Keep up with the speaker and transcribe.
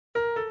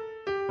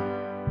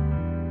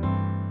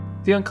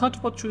The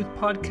Uncomfortable Truth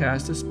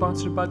podcast is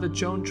sponsored by the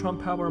Joan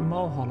Trumpauer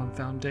Mulholland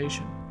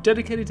Foundation,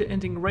 dedicated to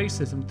ending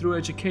racism through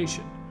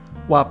education,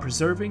 while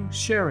preserving,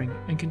 sharing,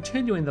 and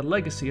continuing the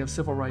legacy of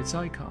civil rights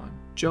icon,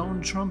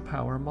 Joan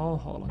Trumpauer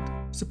Mulholland.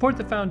 Support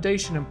the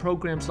foundation and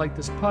programs like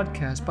this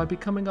podcast by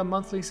becoming a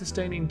monthly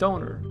sustaining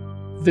donor.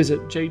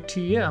 Visit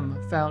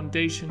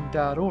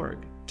jtmfoundation.org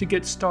to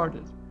get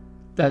started.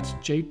 That's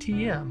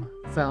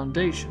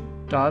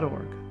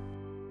jtmfoundation.org.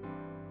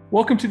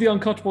 Welcome to The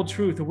Uncomfortable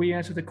Truth, where we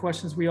answer the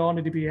questions we all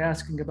need to be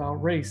asking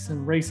about race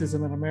and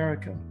racism in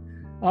America.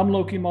 I'm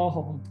Loki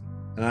Mulholland.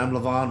 And I'm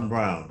Levon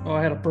Brown. Oh,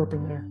 I had a burp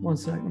in there. One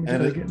sec. Let me do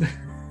that again.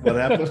 What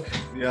happened?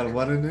 You had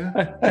what in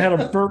there? I had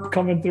a burp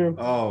coming through.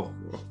 Oh.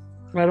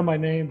 Right on my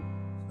name.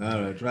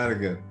 All right, try it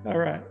again. All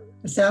right.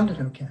 It sounded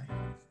okay.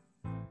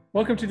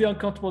 Welcome to The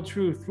Uncomfortable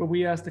Truth, where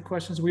we ask the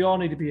questions we all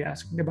need to be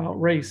asking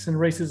about race and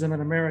racism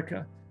in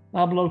America.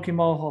 I'm Loki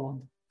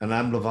Mulholland. And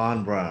I'm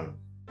Levon Brown.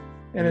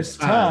 And it's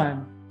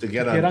time to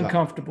get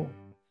uncomfortable.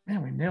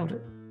 Man, we nailed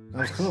it. That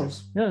was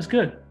close. Yeah, that's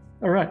good.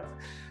 All right.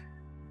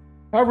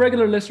 Our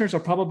regular listeners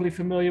are probably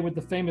familiar with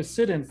the famous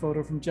sit-in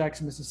photo from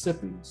Jackson,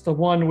 Mississippi. It's the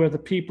one where the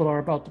people are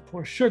about to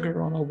pour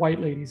sugar on a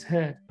white lady's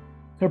head.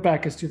 Her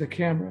back is to the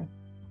camera.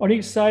 On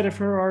each side of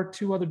her are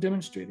two other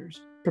demonstrators,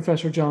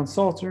 Professor John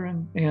Salter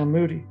and Ann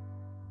Moody.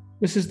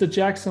 This is the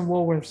Jackson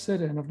Woolworth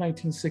sit-in of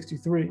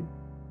 1963.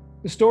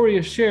 The story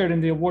is shared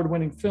in the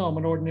award-winning film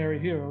An Ordinary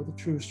Hero, the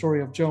true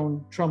story of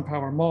Joan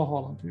Trumpauer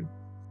Mulholland,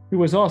 who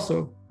was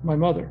also my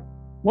mother.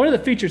 One of the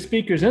featured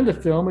speakers in the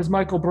film is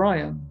Michael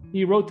Bryan.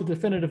 He wrote the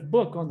definitive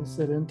book on the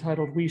sit-in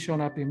titled We Shall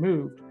Not Be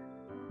Moved,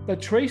 that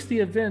traced the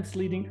events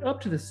leading up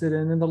to the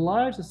sit-in and the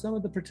lives of some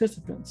of the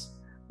participants.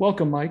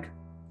 Welcome, Mike.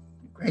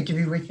 Great to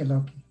be with you,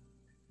 Loki.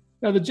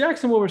 Now, the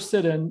Jackson Woolworth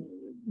sit-in,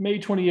 May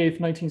 28th,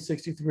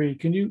 1963.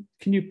 Can you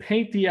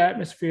paint the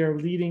atmosphere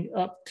leading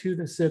up to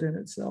the sit-in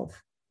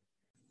itself?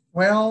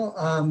 Well,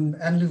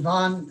 and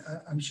Levon,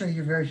 I'm sure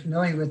you're very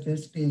familiar with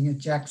this, being a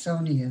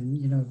Jacksonian.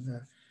 You know,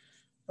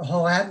 the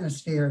whole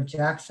atmosphere of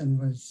Jackson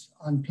was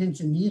on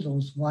pins and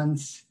needles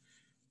once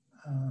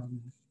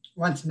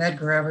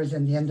Medgar Evers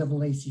and the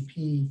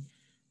NAACP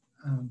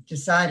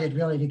decided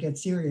really to get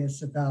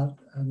serious about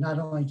not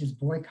only just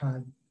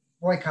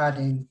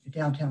boycotting the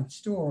downtown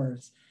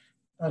stores,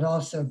 but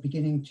also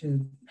beginning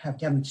to have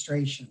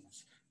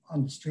demonstrations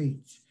on the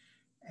streets.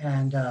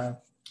 And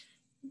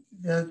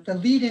the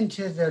lead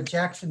into the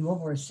Jackson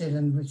Woolworth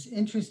sit-in was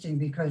interesting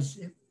because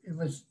it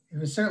was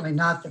certainly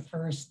not the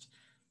first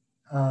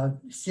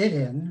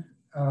sit-in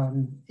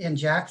in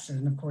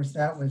Jackson. Of course,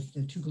 that was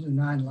the Tougaloo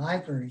 9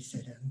 Library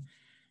sit-in.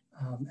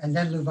 And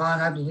then Levon,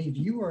 I believe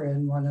you were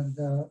in one of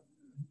the,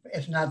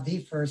 if not the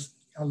first,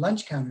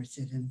 lunch counter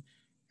sit-in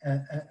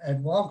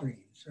at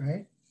Walgreens,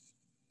 right?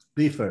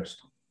 The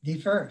first,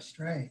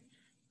 right.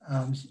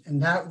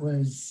 And that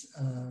was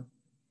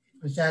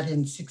that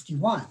in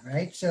 61,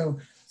 right? So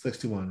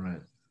 61,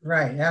 right.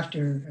 Right,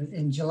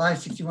 in July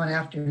 61,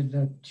 after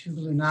the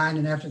Tougaloo 9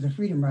 and after the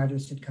Freedom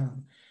Riders had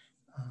come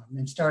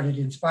and started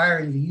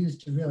inspiring the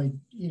youth to really,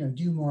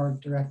 do more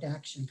direct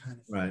action kind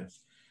of things.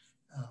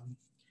 Right.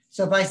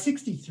 So by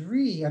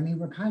 63, I mean,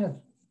 we're kind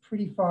of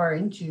pretty far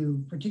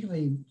into,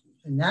 particularly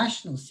the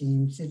national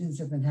scene. Sit-ins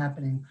have been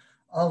happening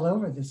all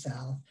over the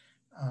South.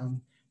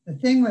 The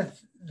thing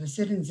with the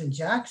sit-ins in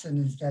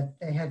Jackson is that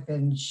they had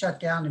been shut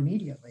down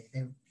immediately.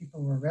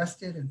 People were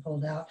arrested and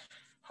pulled out.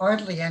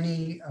 Hardly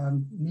any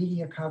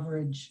media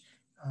coverage.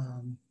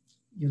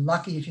 You're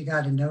lucky if you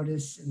got a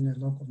notice in the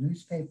local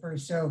newspaper.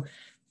 So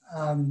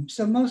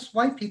most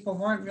white people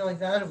weren't really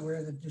that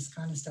aware that this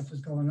kind of stuff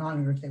was going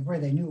on, or if they were,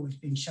 they knew it was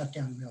being shut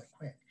down really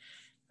quick.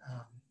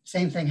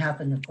 Same thing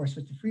happened, of course,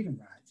 with the Freedom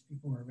Rides.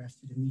 People were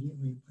arrested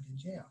immediately and put in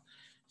jail.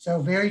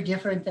 So very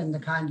different than the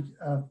kind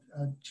of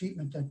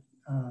treatment that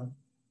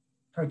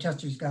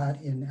protesters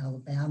got in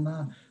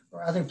Alabama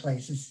or other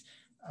places,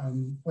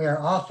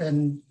 where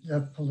often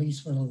the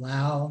police would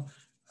allow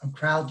a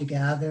crowd to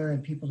gather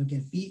and people to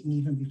get beaten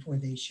even before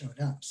they showed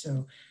up.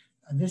 So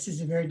this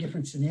is a very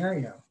different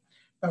scenario.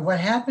 But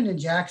what happened in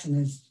Jackson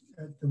is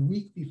the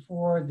week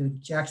before the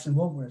Jackson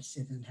Woolworth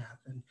sit-in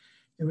happened,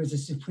 there was a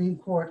Supreme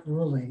Court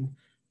ruling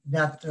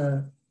that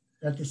the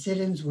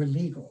sit-ins were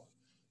legal.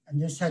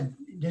 And this had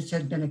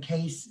been a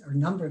case, or a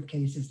number of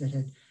cases that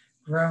had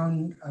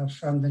grown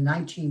from the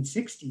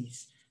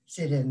 1960s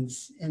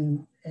sit-ins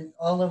in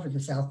all over the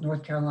South,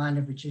 North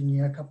Carolina,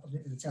 Virginia, a couple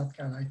in South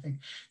Carolina, I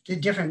think. The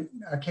different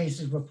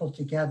cases were pulled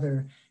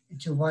together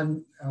into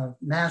one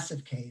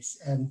massive case.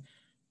 And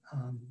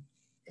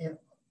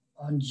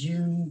on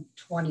June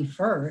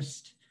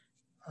 21st,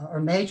 or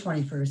May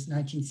 21st,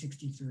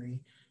 1963,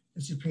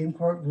 the Supreme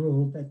Court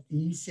ruled that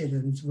these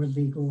sit-ins were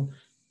legal.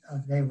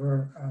 They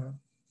were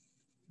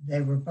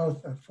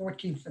both a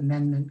 14th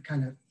Amendment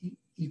kind of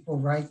equal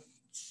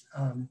rights,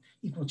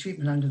 equal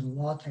treatment under the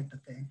law type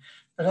of thing,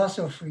 but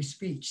also free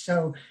speech.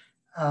 So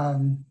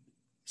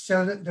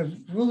the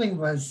ruling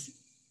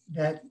was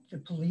that the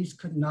police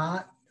could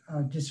not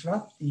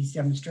disrupt these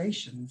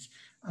demonstrations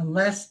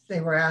unless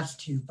they were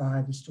asked to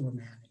by the store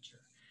manager.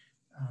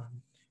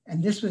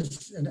 And this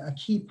was a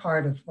key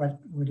part of what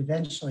would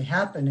eventually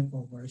happen at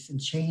Woolworth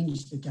and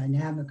change the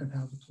dynamic of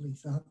how the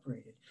police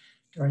operated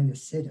during the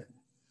sit-in.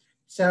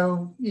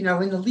 So,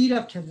 in the lead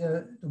up to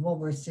the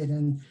Woolworth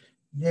sit-in,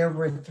 there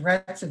were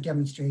threats of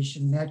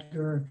demonstration.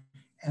 Medgar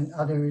and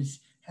others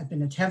had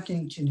been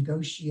attempting to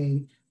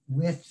negotiate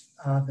with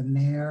the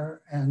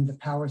mayor and the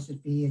powers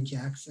that be in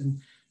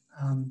Jackson,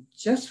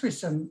 just for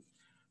some.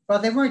 Well,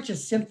 they weren't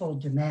just simple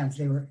demands.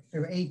 There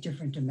were 8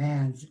 different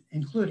demands,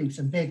 including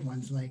some big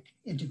ones like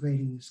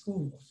integrating the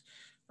schools.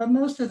 But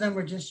most of them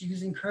were just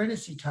using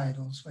courtesy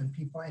titles when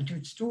people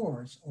entered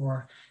stores,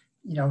 or,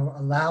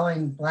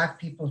 allowing Black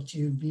people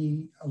to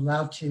be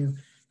allowed to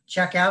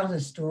check out of the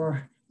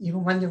store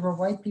even when there were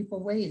white people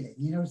waiting.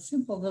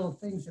 Simple little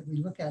things that we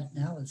look at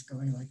now as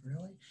going like,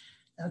 really?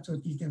 That's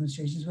what these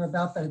demonstrations were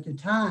about. But at the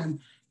time,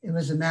 it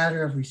was a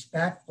matter of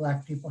respect.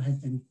 Black people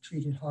had been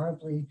treated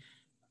horribly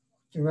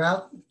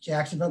throughout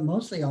Jackson, but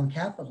mostly on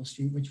Capitol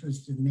Street, which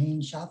was the main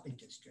shopping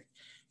district.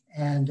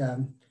 And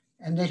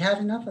they'd had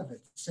enough of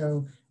it.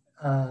 So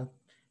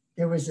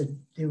there was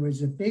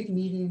a big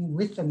meeting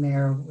with the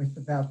mayor with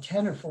about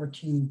 10 or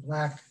 14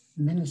 Black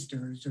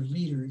ministers or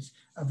leaders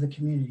of the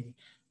community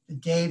the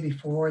day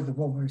before the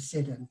Woolworth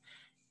sit-in,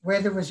 where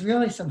there was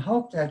really some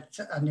hope that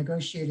a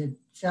negotiated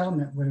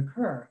settlement would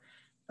occur.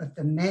 But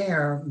the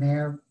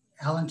Mayor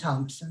Alan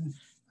Thompson,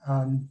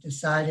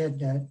 decided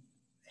that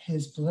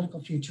his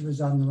political future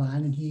was on the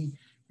line and he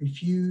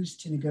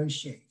refused to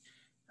negotiate.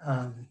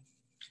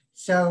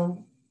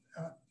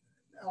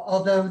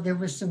 Although there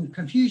was some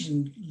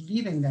confusion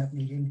leaving that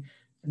meeting,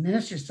 the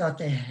ministers thought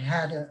they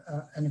had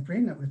an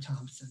agreement with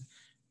Thompson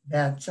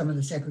that some of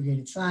the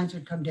segregated signs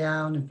would come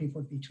down and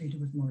people would be treated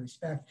with more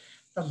respect.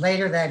 But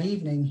later that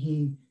evening,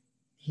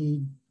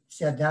 he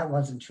said that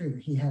wasn't true.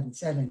 He hadn't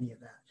said any of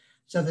that.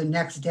 So the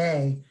next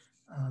day,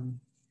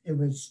 it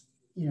was,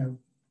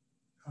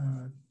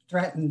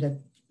 threatened that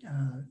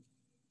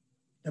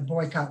the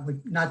boycott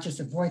would, not just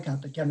a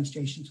boycott, but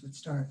demonstrations would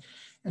start.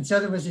 And so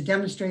there was a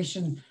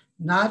demonstration,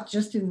 not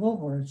just in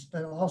Woolworths,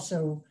 but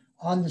also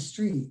on the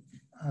street,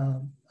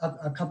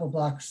 a couple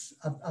blocks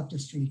up the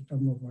street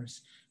from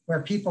Woolworths,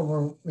 where people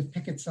were with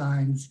picket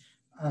signs,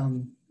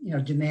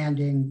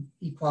 demanding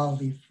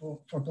equality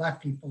for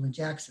Black people in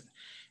Jackson.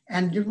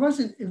 And it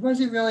wasn't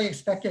really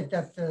expected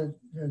that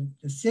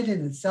the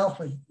sit-in itself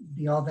would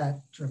be all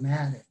that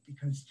dramatic,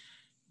 because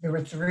there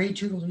were 3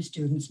 Tougaloo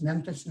students,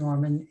 Memphis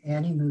Norman,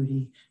 Annie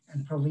Moody,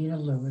 and Paulina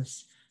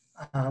Lewis,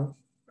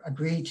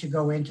 agreed to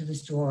go into the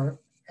store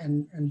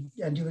and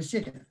do a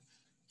sit-in.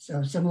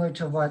 So similar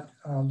to what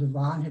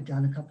Louvain had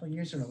done a couple of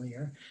years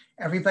earlier,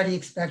 everybody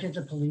expected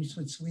the police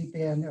would sweep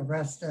in,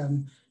 arrest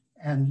them,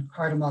 and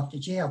cart them off to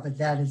jail, but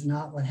that is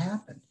not what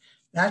happened.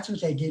 That's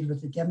what they did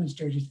with the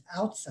demonstrators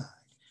outside.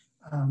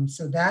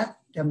 So that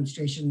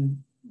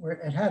demonstration, where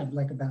it had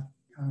like about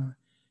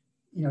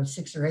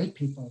 6 or 8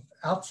 people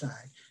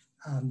outside,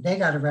 they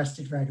got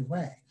arrested right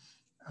away.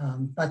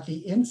 But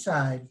the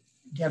inside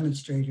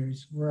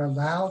demonstrators were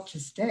allowed to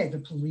stay. The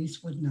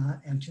police would not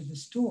enter the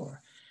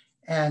store.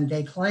 And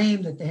they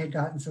claimed that they had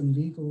gotten some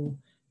legal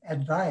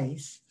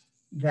advice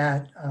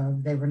that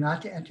they were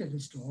not to enter the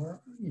store,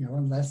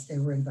 unless they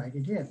were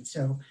invited in.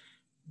 So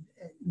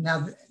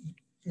now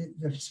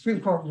the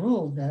Supreme Court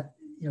ruled that,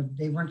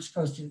 they weren't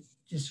supposed to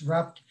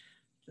disrupt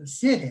the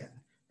sit-in.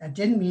 That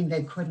didn't mean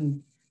they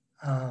couldn't,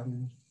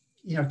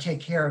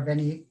 take care of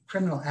any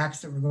criminal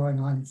acts that were going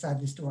on inside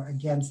the store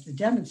against the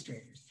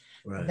demonstrators.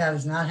 Right. But that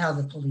is not how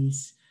the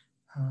police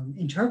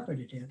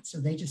interpreted it. So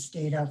they just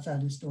stayed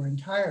outside the store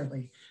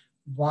entirely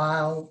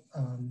while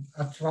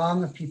a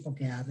throng of people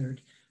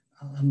gathered,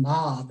 a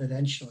mob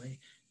eventually,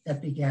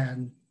 that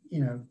began,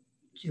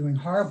 doing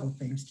horrible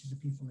things to the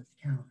people at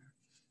the counter.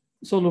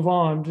 So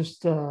Louvain,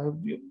 just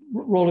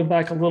rolling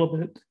back a little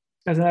bit,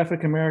 as an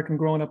African-American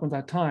growing up at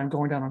that time,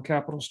 going down on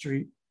Capitol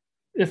Street,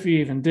 if you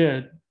even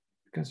did,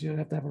 because you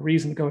have to have a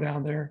reason to go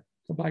down there,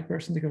 as a Black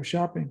person to go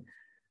shopping.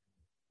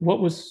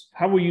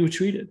 How were you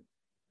treated?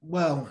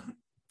 Well,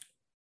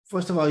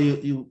 first of all,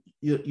 you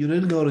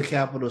didn't go to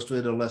Capitol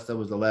Street unless that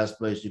was the last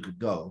place you could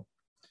go.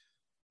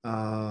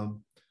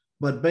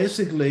 But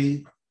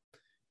basically,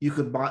 you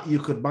could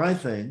buy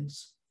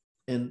things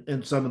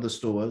in some of the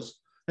stores,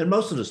 in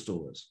most of the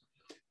stores,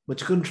 but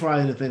you couldn't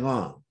try anything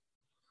on.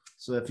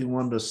 So if you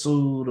wanted a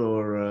suit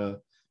or a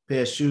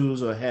pair of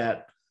shoes or a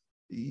hat,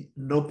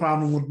 no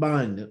problem with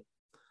buying it,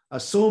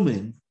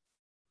 assuming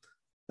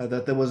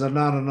that there was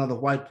not another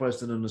white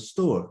person in the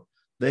store.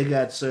 They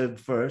got served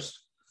first,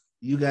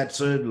 you got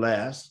served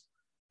last,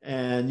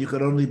 and you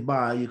could only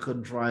buy, you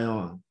couldn't try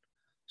on.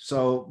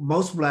 So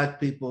most Black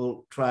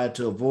people tried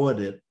to avoid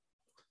it,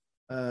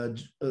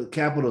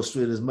 Capitol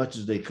Street, as much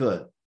as they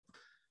could.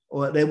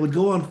 Or they would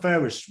go on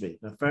Ferris Street.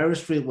 Now,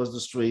 Ferris Street was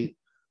the street,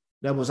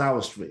 that was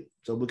our street.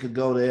 So we could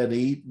go there and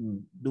eat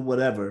and do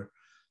whatever.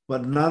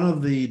 But none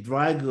of the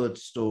dry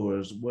goods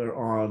stores were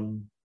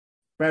on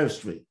Ferris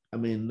Street. I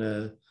mean,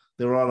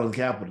 they were all on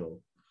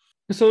Capitol.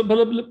 So, but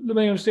let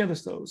me understand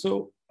this though.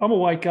 So I'm a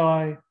white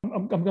guy.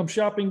 I'm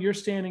shopping. You're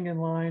standing in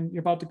line.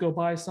 You're about to go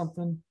buy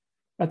something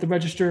at the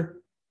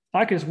register.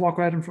 I could just walk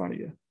right in front of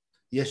you.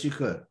 Yes, you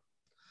could.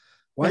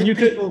 And you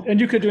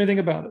could do anything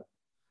about it.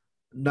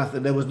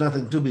 Nothing. There was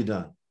nothing to be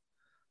done.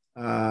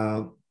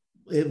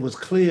 It was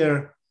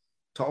clear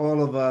to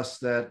all of us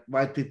that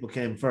white people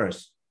came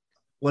first,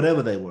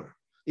 whatever they were,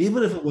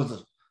 even if it was a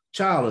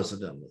child,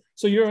 incidentally.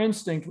 So your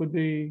instinct would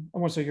be, I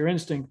won't say your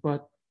instinct,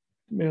 but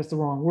maybe that's the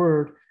wrong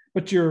word,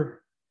 but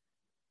your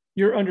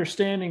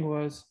understanding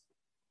was,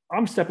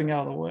 I'm stepping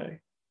out of the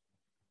way,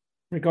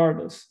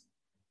 regardless.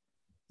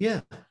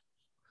 Yeah,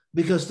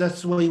 because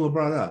that's the way you were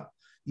brought up.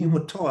 You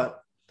were taught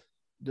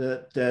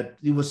that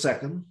you were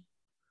second,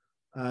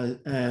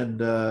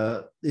 and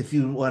if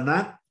you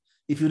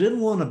didn't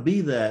want to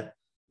be that,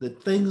 the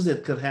things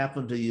that could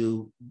happen to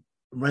you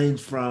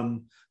range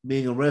from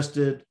being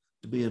arrested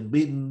to being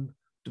beaten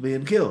to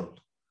being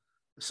killed.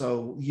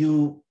 So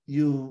you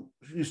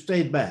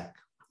stayed back.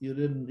 You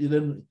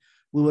didn't.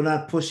 We were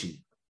not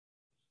pushy.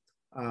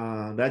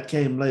 That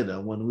came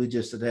later when we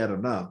just had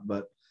enough.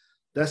 But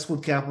that's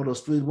what Capitol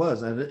Street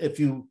was. And if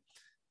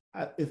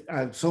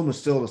I assume it's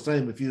still the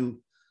same, if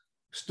you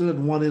stood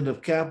at one end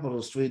of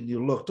Capitol Street and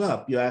you looked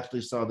up, you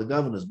actually saw the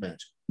governor's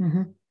bench,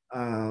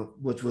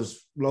 which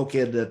was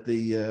located at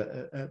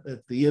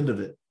the end of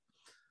it.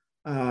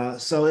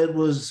 So it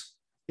was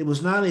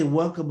not a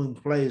welcoming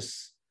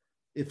place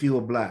if you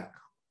were Black,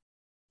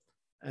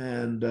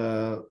 and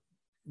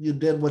you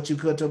did what you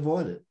could to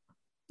avoid it.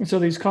 And so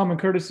these common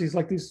courtesies,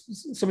 like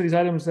some of these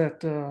items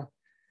that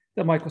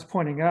Mike was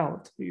pointing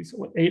out, these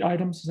 8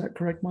 items, is that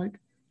correct, Mike?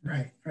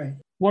 Right.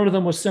 One of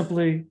them was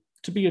simply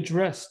to be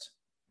addressed,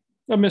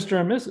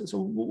 Mr. and Mrs.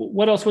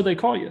 What else would they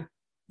call you?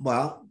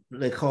 Well,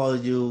 they call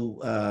you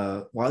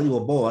while you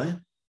were a boy.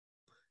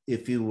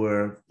 If you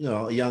were,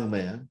 a young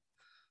man,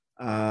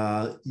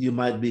 you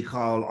might be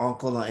called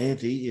uncle or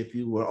auntie. If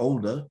you were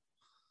older,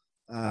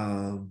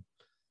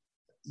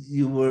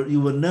 you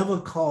were never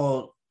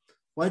called.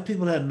 White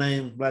people had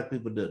names, Black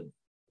people didn't.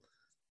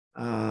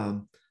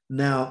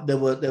 Now there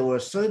were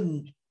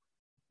certain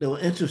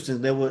Black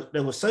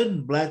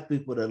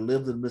people that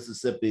lived in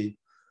Mississippi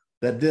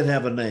that did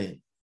have a name,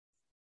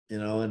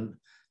 and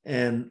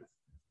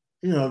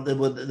they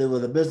were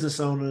the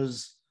business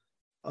owners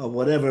or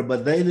whatever,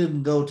 but they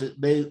didn't go to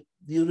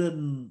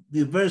you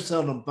very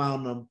seldom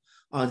found them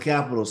on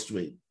Capitol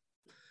Street.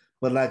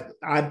 But like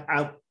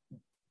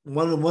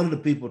one of the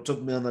people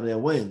took me under their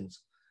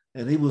wings,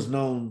 and he was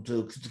known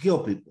to kill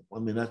people. I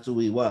mean, that's who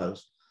he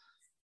was.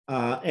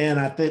 And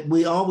I think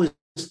we always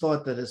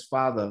thought that his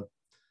father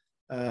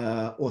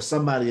or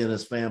somebody in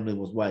his family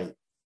was white,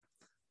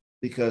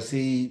 because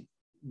he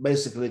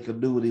basically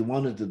could do what he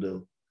wanted to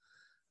do.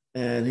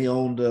 And he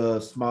owned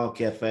a small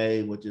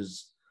cafe, which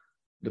is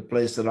the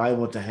place that I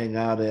went to hang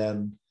out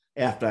in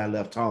after I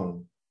left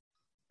home.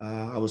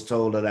 I was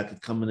told that I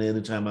could come in there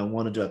anytime I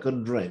wanted to. I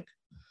couldn't drink,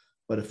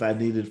 but if I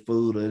needed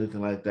food or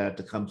anything like that,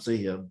 to come see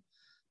him,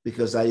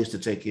 because I used to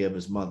take care of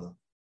his mother,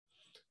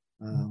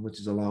 which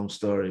is a long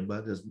story,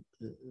 but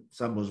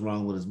something was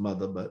wrong with his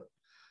mother, but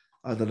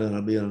other than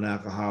her being an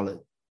alcoholic.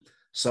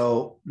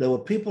 So there were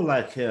people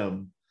like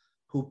him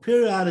who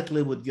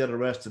periodically would get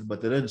arrested,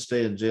 but they didn't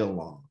stay in jail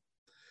long.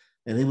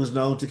 And he was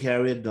known to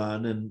carry a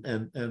gun,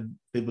 and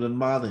people didn't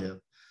bother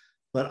him.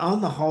 But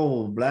on the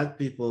whole, Black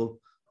people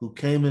who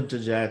came into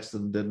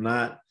Jackson did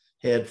not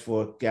head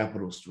for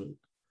Capitol Street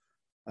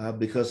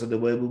because of the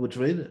way we were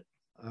treated.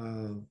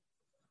 I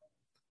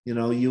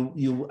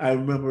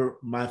remember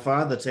my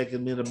father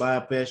taking me to buy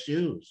a pair of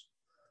shoes,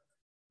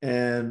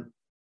 and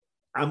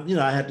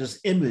I had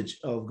this image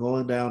of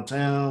going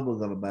downtown. We're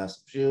going to buy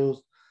some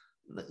shoes.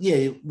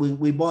 Yeah,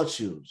 we bought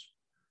shoes.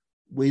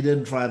 We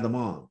didn't try them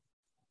on.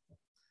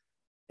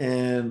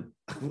 And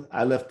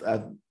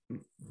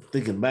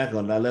thinking back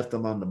on it, I left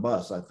them on the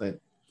bus, I think.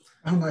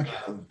 Oh my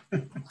God.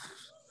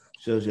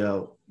 Shows you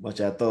how much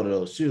I thought of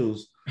those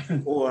shoes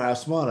or how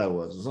smart I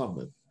was or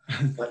something.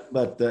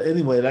 But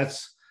anyway,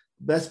 that's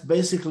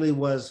basically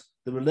was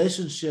the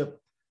relationship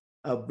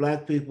of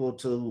Black people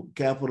to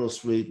Capitol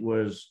Street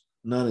was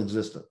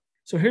non-existent.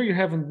 So here you're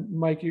having,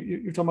 Mike,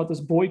 you're talking about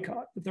this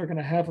boycott that they're going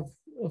to have of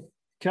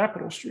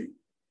Capitol Street.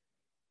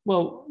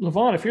 Well,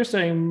 Levon, if you're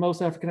saying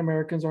most African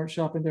Americans aren't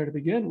shopping there to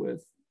begin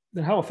with,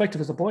 then how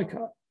effective is a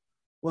boycott?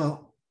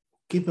 Well,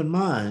 keep in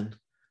mind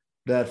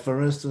that,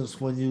 for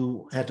instance, when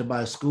you had to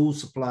buy school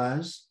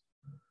supplies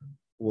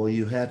or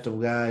you had to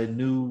buy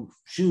new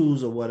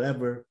shoes or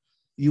whatever,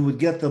 you would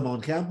get them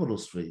on Capitol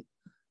Street,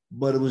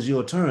 but it was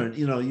your turn.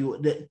 You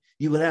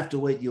would have to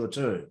wait your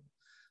turn.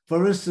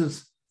 For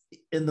instance,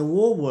 in the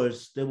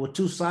Woolworths, there were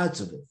 2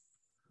 sides of it.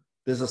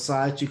 There's a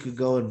side you could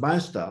go and buy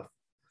stuff,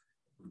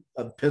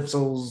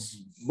 pencils,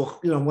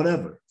 book,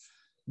 whatever.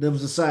 There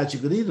was a side you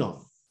could eat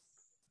on.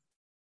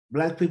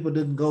 Black people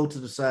didn't go to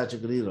the side you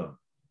could eat on.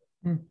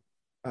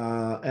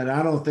 And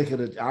I don't think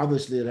it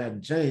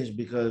hadn't changed,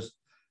 because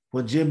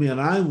when Jimmy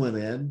and I went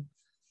in,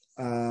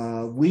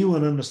 we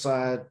went on the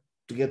side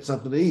to get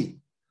something to eat.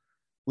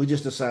 We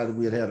just decided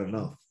we had had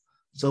enough.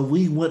 So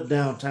we went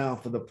downtown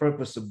for the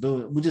purpose of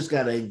doing it. We just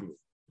got angry.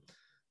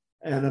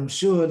 And I'm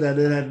sure that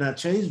it had not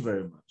changed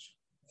very much.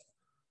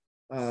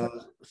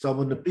 So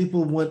when the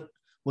people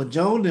when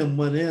Joan and them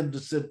went in to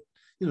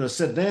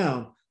sit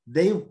down,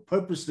 they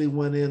purposely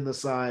went in the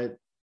side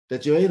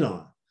that you ate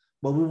on,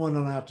 but we weren't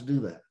allowed to do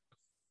that.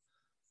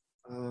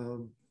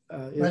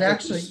 But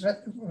actually,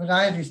 what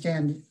I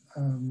understand,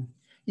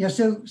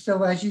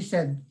 so as you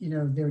said,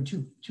 there are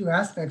two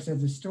aspects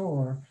of the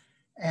store,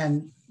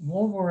 and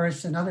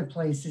Woolworths and other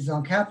places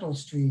on Capitol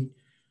Street,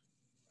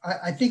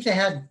 I think they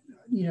had,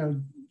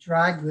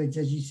 dry goods,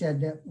 as you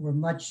said, that were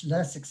much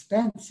less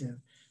expensive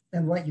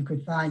than what you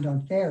could find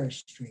on Farish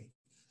Street.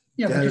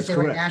 Because they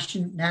were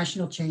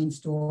national chain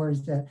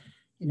stores that,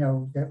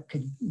 that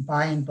could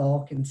buy in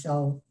bulk and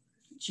sell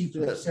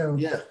cheaper.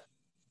 Yeah.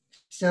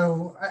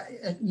 So,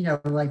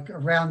 like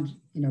around,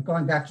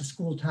 going back to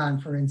school time,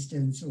 for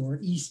instance, or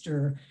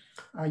Easter,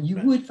 you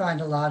would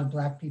find a lot of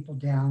Black people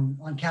down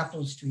on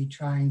Capitol Street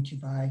trying to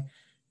buy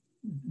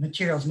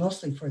materials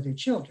mostly for their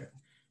children,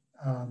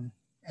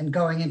 and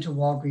going into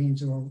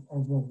Walgreens or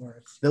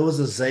Woolworths. There was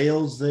a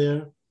Zales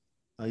there.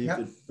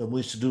 Yep.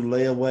 We should do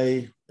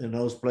layaway in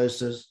those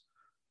places.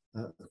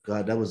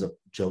 God, that was a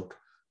joke.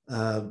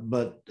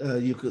 But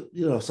you could,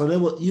 so there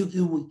were,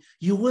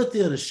 you went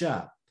there to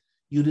shop.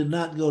 You did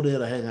not go there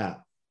to hang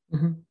out.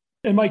 Mm-hmm.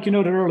 And Mike, you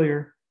noted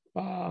earlier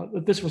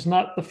that this was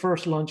not the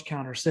first lunch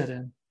counter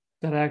sit-in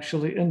that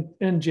actually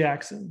in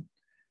Jackson.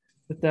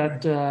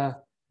 That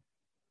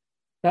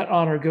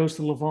honor goes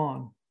to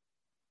Levon.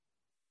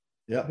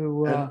 Yeah.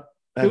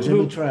 And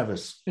Jimmy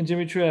Travis. And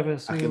Jimmy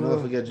Travis. I can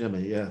never forget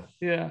Jimmy. Yeah.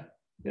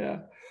 Yeah.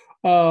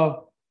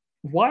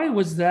 Why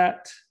was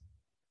that?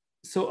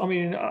 So, I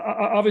mean,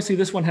 obviously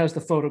this one has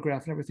the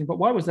photograph and everything, but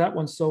why was that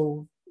one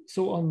so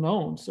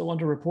unknown, so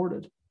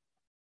underreported?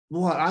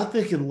 Well, I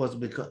think it was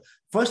because,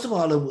 first of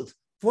all,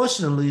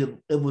 fortunately,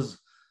 it was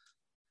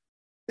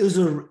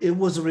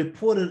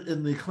reported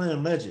in the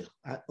Clan Ledger,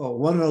 or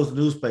one of those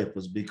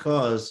newspapers,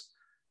 because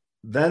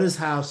that is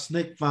how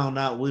Snick found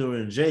out we were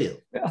in jail.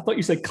 I thought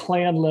you said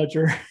Clan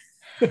Ledger.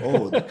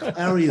 Oh, the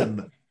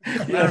Clarion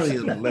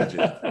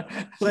Ledger.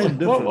 Same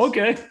difference. Well,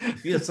 okay.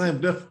 Yeah,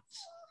 same difference.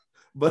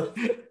 But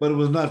it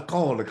was not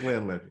called the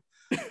Clan Ledger.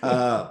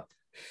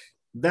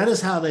 That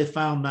is how they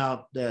found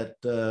out that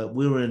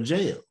we were in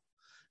jail.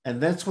 And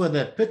that's where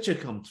that picture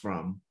comes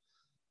from,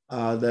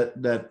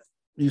 that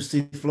you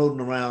see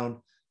floating around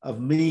of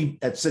me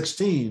at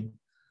 16,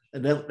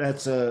 and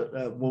that's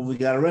when we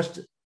got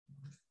arrested.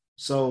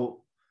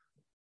 So,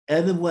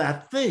 and then I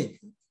think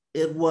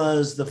it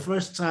was the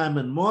first time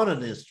in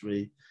modern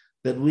history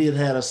that we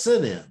had a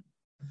sit-in,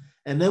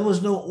 and there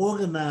was no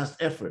organized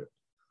effort.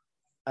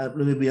 Let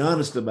me be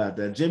honest about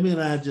that. Jimmy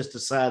and I just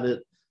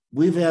decided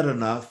we've had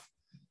enough.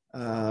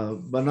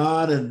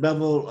 Bernard and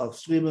Bevel are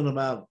screaming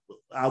about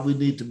how we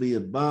need to be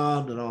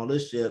involved and all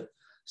this shit.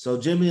 So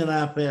Jimmy and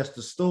I passed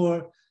the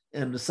store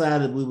and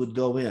decided we would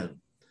go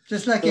in.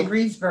 Just like in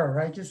Greensboro,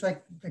 right? Just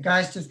like the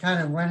guys just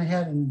kind of went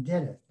ahead and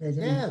did it. They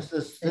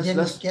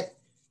didn't get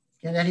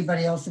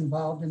anybody else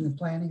involved in the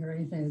planning or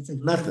anything. It's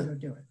nothing. Go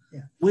do it.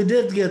 Yeah. We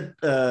did get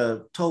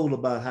told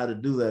about how to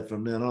do that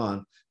from then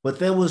on, but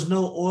there was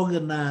no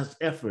organized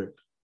effort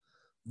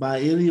by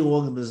any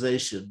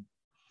organization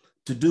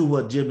to do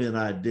what Jimmy and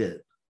I did.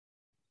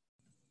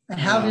 And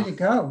how did it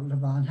go,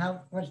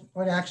 Levon?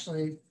 What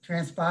actually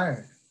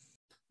transpired?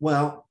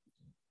 Well,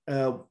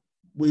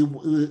 we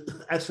were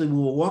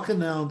walking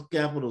down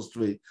Capitol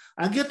Street.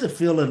 I get the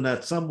feeling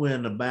that somewhere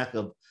in the back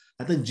of,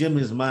 I think,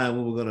 Jimmy's mind,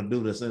 we were going to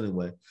do this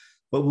anyway.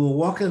 But we were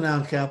walking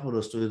down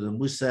Capitol Street and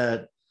we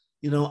said,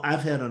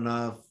 I've had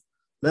enough.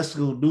 Let's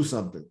go do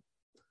something.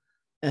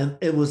 And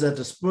it was at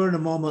the spur of the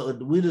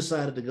moment we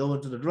decided to go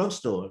into the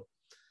drugstore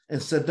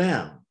and sit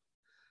down.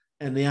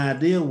 And the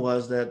idea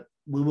was that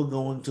we were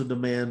going to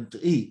demand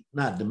to eat,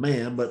 not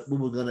demand, but we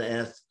were going to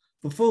ask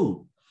for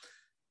food.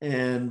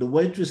 And the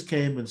waitress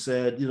came and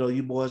said,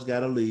 you boys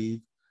got to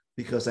leave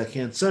because I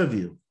can't serve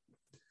you.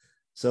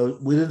 So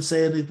we didn't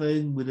say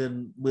anything. We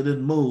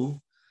didn't move.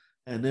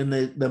 And then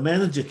the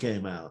manager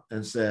came out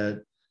and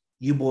said,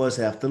 you boys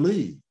have to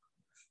leave.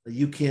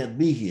 You can't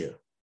be here.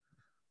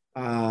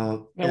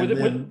 Now,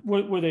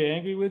 were they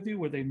angry with you?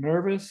 Were they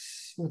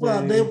nervous?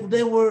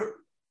 They were.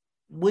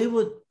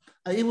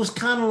 It was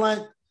kind of like,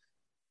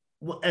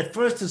 at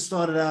first it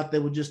started out, they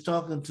were just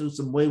talking to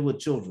some wayward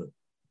children.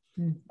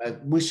 Like,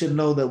 we should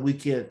know that we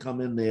can't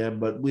come in there,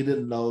 but we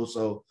didn't know.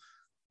 So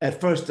at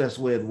first that's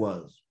where it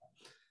was.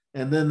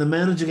 And then the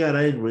manager got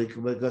angry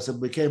because it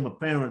became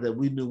apparent that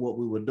we knew what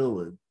we were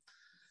doing.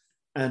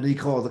 And he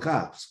called the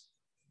cops.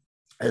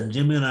 And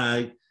Jimmy and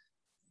I,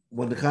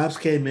 when the cops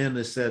came in,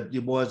 they said,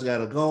 you boys got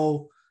to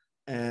go.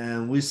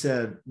 And we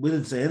said, we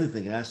didn't say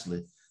anything,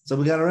 actually. So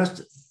we got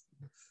arrested.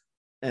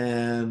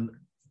 And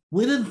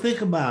we didn't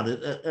think about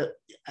it.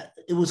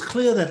 It was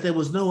clear that there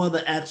was no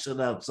other action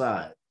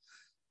outside.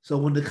 So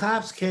when the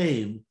cops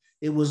came,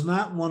 it was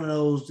not one of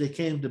those, they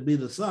came to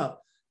beat us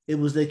up. It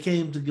was they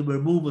came to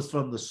remove us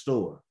from the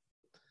store.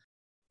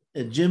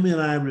 And Jimmy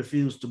and I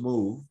refused to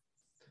move.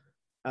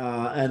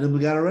 And then we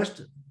got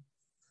arrested.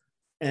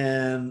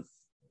 And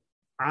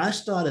I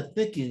started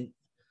thinking,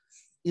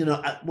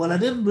 I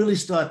didn't really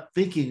start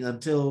thinking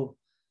until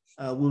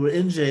we were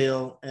in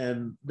jail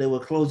and they were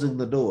closing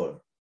the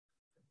door.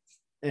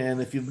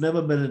 And if you've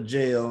never been in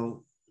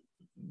jail,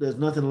 there's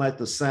nothing like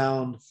the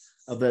sound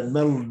of that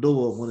metal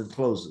door when it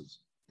closes.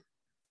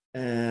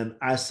 And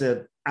I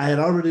said, I had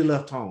already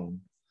left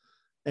home.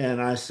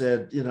 And I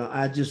said, you know,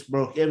 I just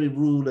broke every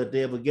rule that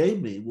they ever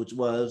gave me, which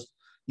was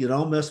you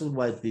don't mess with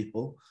white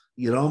people,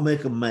 you don't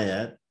make them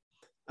mad,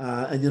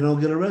 and you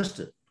don't get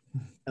arrested.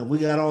 And we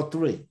got all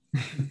three.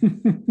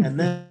 And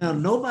now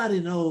nobody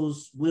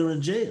knows we're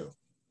in jail.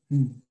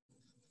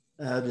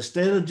 The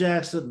state of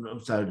Jackson,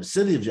 I'm sorry, the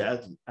city of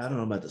Jackson, I don't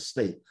know about the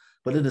state,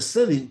 but in the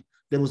city,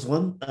 there was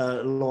one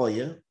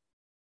lawyer,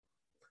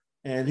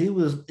 and he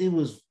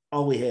was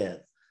all we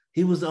had.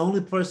 He was the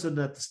only person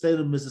that the state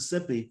of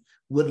Mississippi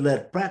would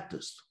let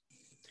practice.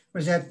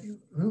 Was that,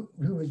 who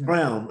was that?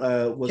 Brown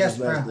was Jess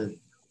his last Brown. name.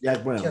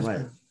 Jack Brown, Jess right.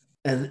 Brown.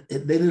 And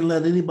they didn't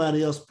let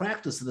anybody else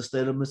practice in the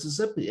state of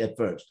Mississippi at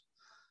first.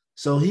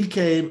 So he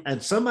came,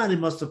 and somebody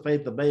must have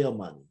paid the bail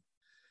money.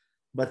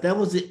 But that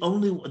was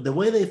the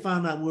way they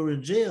found out we were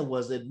in jail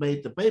was it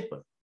made the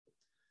paper.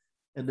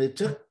 And they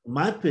took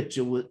my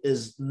picture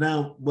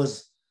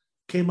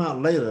came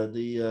out later,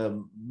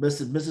 the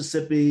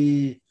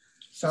Mississippi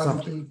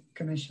Sovereignty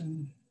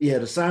Commission. Yeah,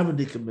 the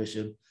Sovereignty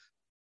Commission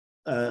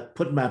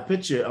put my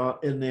picture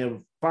in their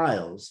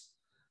files.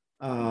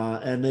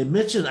 And they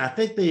mentioned, I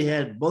think they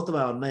had both of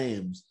our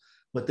names,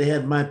 but they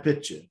had my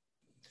picture.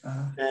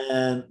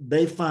 And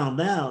they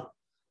found out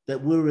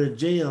that we were in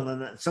jail,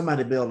 and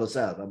somebody bailed us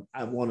out.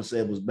 I want to say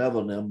it was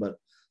Bevel and them, but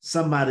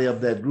somebody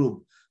of that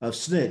group of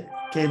SNCC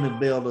came and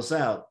bailed us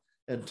out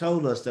and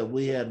told us that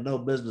we had no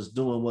business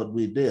doing what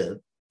we did,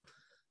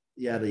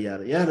 yada,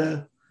 yada,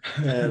 yada.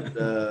 And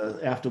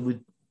after we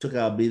took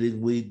our beating,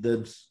 we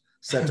then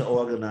set to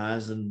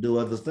organize and do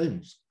other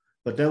things.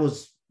 But that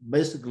was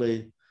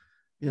basically,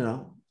 you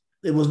know,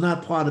 it was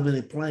not part of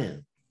any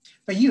plan.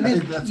 But I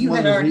think that's one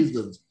of the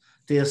reasons,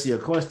 to answer your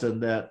question,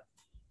 that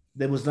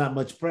there was not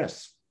much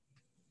press.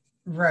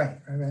 Right.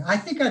 I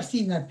think I've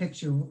seen that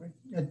picture.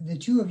 The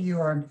two of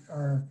you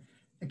are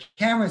the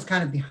camera's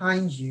kind of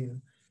behind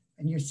you,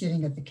 and you're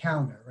sitting at the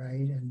counter, right?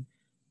 And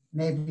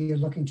maybe you're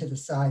looking to the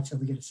side so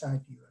we get a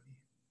side view of you.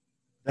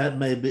 That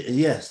may be,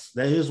 yes.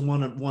 There is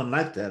one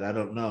like that. I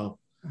don't know.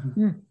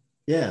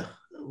 Yeah,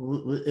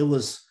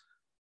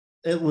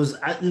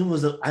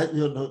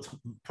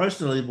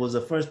 personally, it was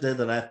the first day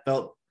that I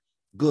felt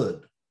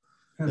good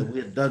that we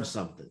had done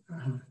something.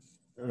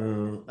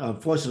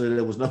 Unfortunately,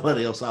 there was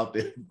nobody else out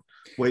there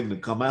waiting to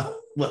come out.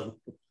 Well,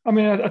 I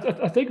mean,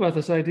 I think about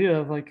this idea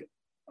of like,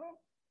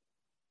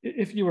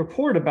 if you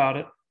report about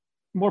it,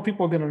 more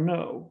people are going to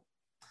know.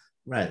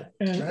 Right.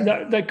 And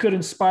that could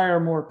inspire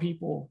more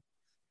people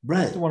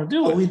to want to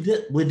do it.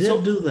 We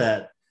did do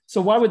that.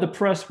 So why would the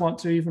press want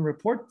to even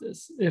report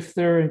this if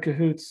they're in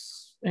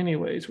cahoots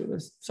anyways with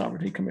the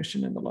Sovereignty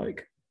Commission and the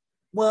like?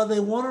 Well,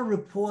 they want to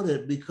report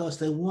it because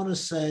they want to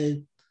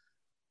say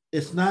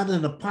it's not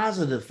in a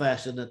positive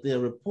fashion that they're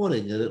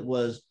reporting it. It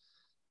was,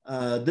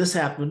 this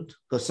happened,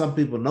 because some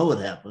people know it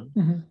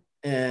happened.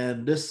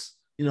 And this,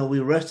 you know, we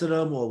arrested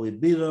them, or we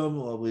beat them,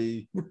 or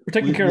we're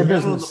taking care of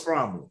business. The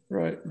problem.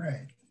 Right.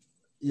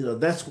 You know,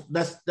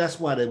 that's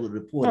why they would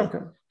report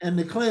it. And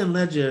the Clarion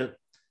Ledger,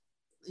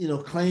 you know,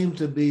 claimed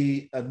to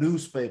be a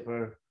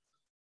newspaper,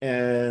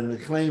 and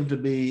claimed to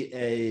be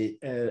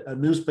a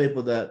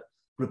newspaper that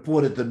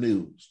reported the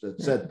news,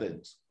 that said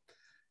things.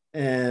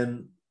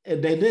 And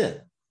they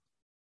did.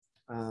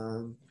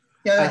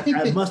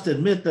 I must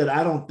admit that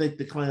I don't think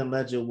the Clarion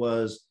Ledger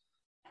was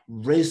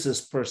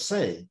racist per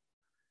se.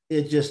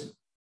 It just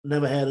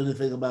never had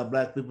anything about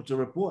Black people to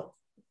report.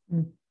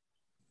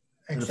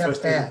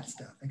 Except bad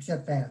stuff.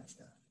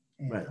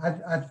 And right.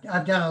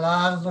 I've done a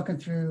lot of looking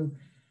through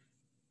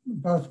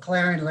both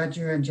Clarion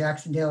Ledger and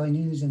Jackson Daily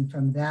News, and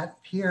from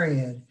that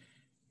period,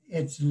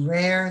 it's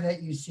rare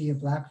that you see a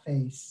Black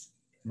face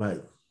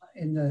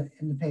in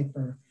the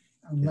paper,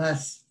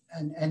 unless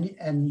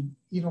and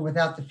even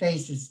without the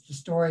faces, the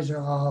stories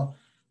are all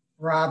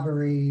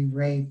robbery,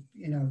 rape,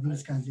 you know,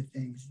 these kinds of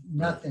things.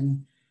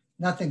 Nothing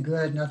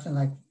good, nothing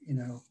like, you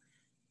know,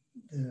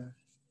 the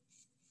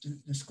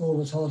school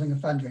was holding a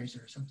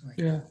fundraiser or something like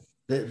that.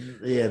 They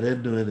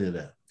didn't do any of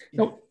that.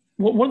 Now,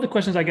 one of the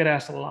questions I get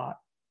asked a lot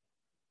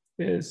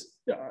is,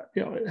 you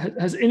know,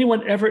 has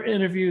anyone ever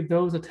interviewed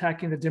those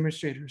attacking the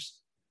demonstrators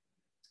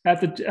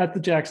at the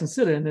Jackson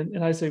sit-in?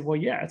 And I say, well,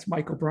 yeah, it's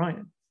Mike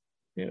O'Brien,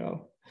 you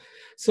know.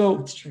 So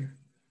that's true.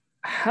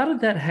 How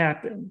did that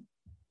happen?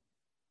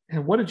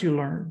 And what did you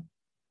learn?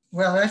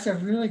 Well, that's a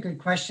really good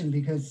question,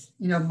 because,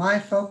 you know, my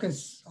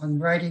focus on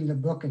writing the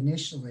book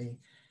initially,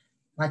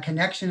 my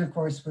connection, of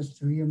course, was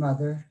through your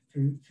mother,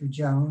 through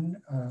Joan.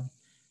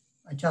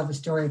 I tell the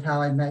story of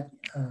how I met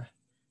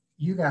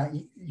you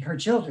guys, her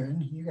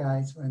children, you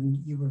guys,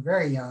 when you were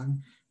very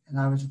young, and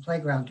I was a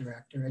playground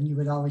director, and you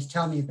would always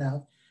tell me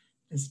about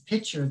this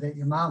picture that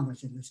your mom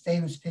was in, this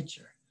famous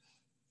picture.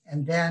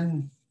 And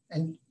then,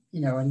 and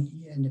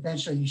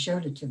eventually you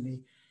showed it to me.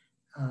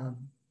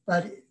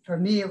 But for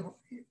me,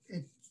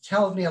 it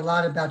told me a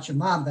lot about your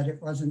mom, but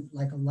it wasn't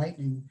like a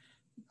lightning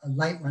a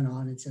light went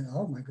on and said,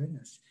 oh my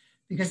goodness.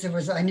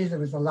 Because I knew there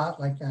was a lot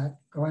like that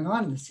going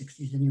on in the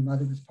 60s and your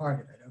mother was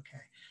part of it,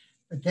 okay.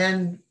 But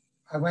then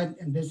I went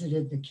and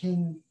visited the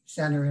King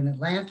Center in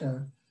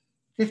Atlanta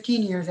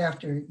 15 years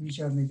after you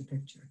showed me the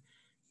picture.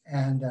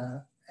 And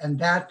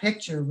that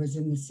picture was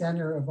in the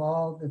center of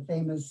all the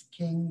famous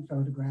King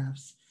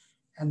photographs.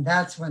 And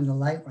that's when the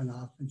light went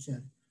off and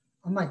said,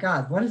 oh my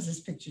God, what is this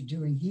picture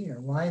doing here?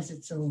 Why is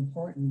it so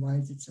important? Why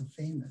is it so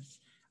famous?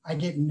 I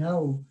didn't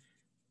know,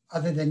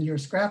 other than your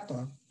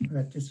scrapbook,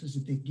 that this was a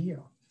big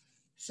deal.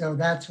 So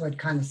that's what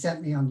kind of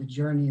sent me on the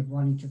journey of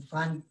wanting to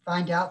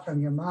find out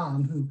from your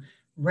mom, who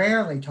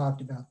rarely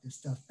talked about this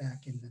stuff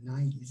back in the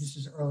 90s. This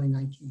was early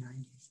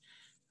 1990s.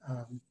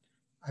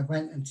 I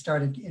went and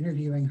started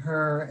interviewing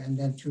her, and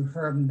then through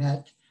her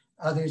met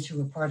others who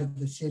were part of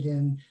the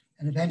sit-in,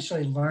 and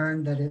eventually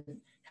learned that it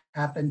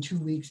happened 2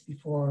 weeks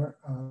before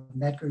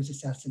Medgar's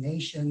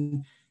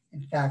assassination.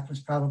 In fact, was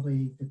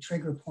probably the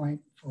trigger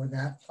point for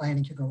that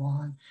planning to go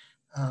on.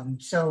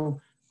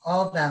 So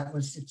all that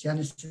was the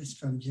genesis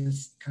from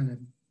just kind of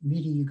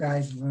meeting you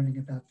guys and learning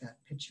about that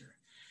picture.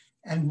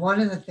 And one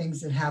of the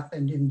things that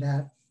happened in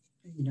that,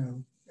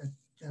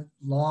 that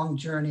long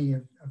journey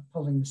of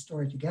pulling the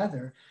story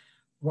together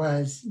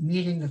was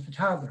meeting the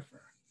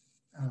photographer,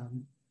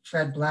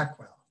 Fred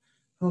Blackwell,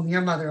 whom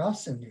your mother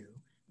also knew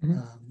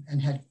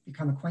and had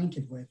become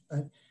acquainted with.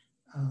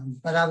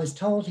 But I was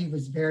told he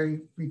was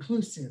very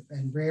reclusive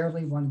and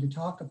rarely wanted to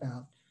talk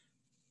about,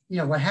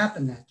 what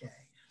happened that day.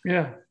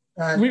 Yeah.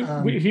 But,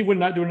 he would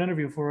not do an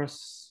interview for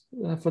us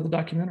for the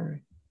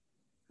documentary.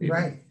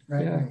 Right.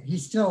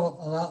 He's still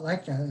a lot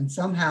like that. And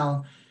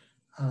somehow,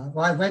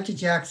 I went to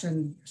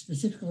Jackson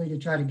specifically to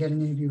try to get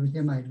an interview with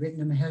him. I had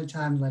written him ahead of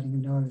time, letting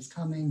him know I was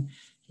coming.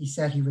 He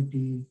said he would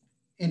be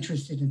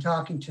interested in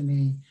talking to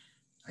me.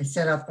 I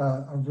set up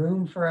a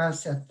room for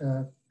us at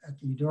the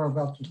Eudora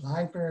Welty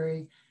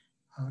Library,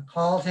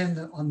 called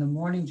him on the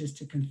morning just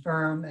to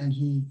confirm, and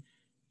he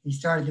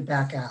started to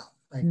back out.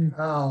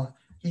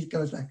 He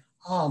goes like,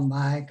 oh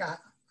my God,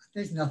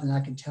 there's nothing I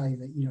can tell you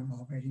that you don't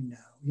already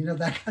know,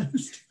 that kind of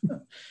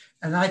stuff.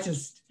 And I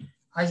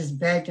just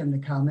begged him to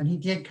come, and he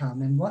did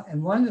come. And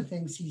one of the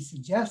things he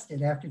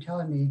suggested after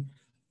telling me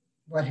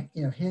what,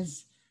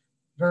 his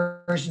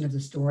version of the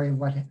story and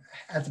what,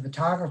 as a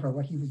photographer,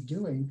 what he was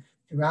doing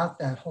throughout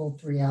that whole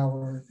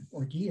 3-hour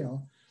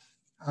ordeal,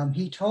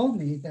 he told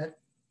me that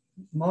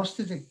most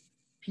of the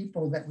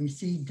people that we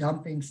see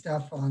dumping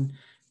stuff on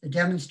the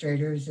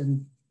demonstrators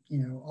and,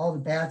 all the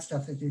bad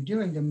stuff that they're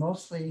doing, they're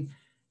mostly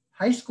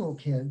high school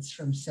kids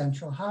from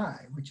Central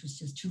High, which was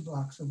just 2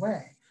 blocks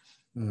away.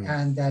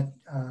 And that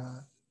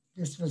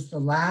this was the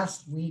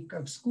last week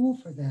of school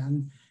for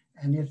them.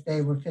 And if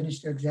they were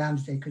finished their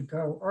exams, they could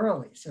go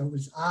early. So it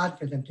was odd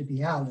for them to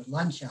be out at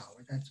lunch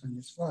hour. That's when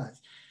this was.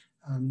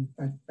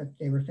 But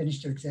they were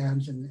finished their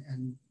exams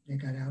and they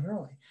got out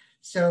early.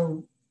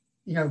 So,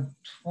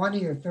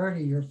 20 or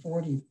 30 or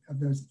 40 of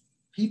those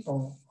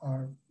people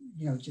are,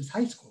 just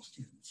high school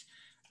students.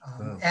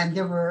 Wow. And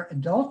there were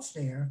adults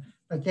there,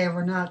 but they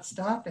were not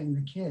stopping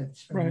the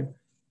kids from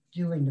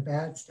doing the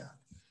bad stuff.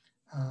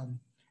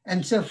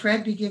 And so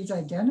Fred begins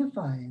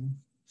identifying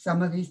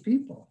some of these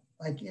people.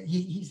 Like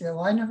he said,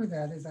 well, I know who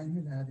that is. I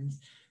know who that is.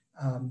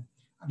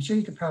 I'm sure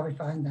you could probably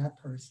find that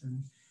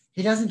person.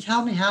 He doesn't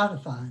tell me how to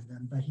find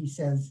them, but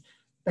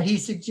he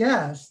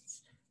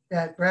suggests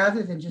that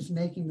rather than just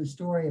making the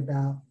story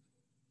about,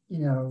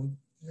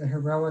 the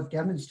heroic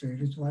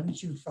demonstrators, why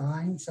don't you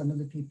find some of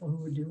the people who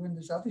were doing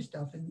this other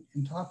stuff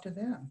and talk to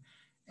them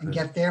and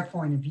get their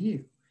point of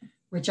view,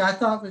 which I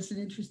thought was an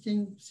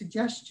interesting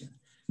suggestion.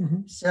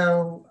 Mm-hmm.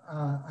 So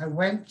I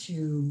went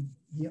to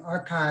the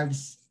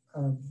archives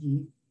of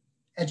the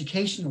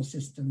educational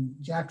system,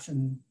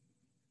 Jackson,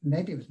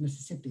 maybe it was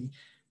Mississippi,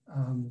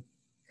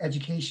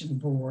 education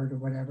board or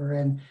whatever,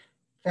 and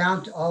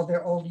found all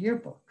their old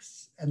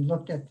yearbooks and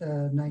looked at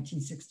the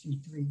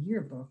 1963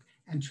 yearbook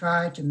and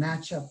tried to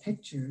match up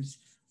pictures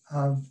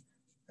of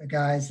the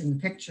guys in the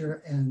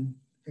picture and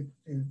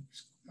the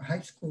high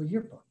school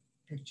yearbook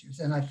pictures.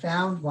 And I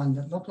found one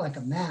that looked like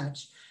a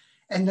match.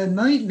 And the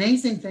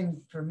amazing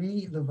thing for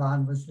me,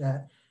 Louvain, was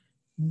that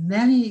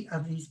many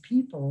of these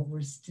people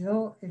were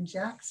still in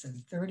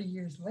Jackson 30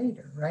 years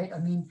later, right? I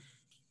mean,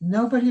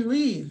 nobody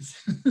leaves.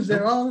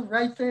 They're all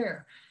right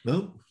there.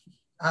 Nope.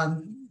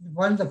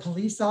 One of the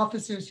police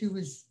officers who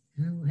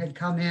had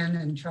come in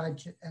and tried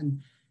to,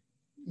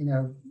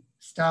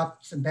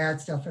 stop some bad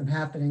stuff from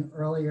happening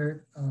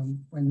earlier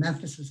when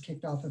Memphis was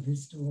kicked off of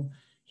his stool,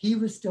 he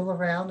was still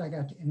around. I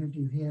got to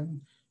interview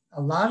him.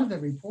 A lot of the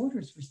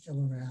reporters were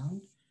still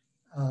around,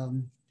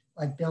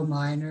 like Bill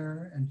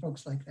Miner and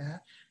folks like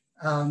that.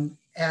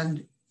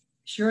 And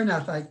sure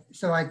enough, I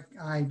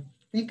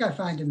think I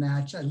find a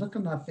match. I look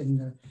him up in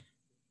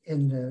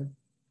the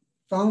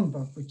phone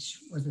book, which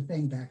was a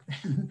thing back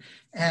then,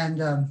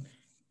 and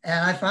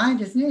I find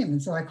his name.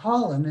 And so I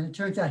call him, and it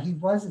turns out he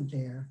wasn't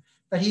there,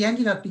 but he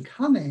ended up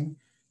becoming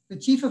the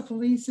chief of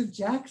police of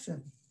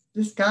Jackson,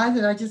 this guy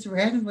that I just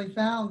randomly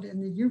found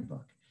in the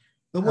yearbook.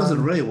 It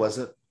wasn't Ray, was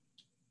it?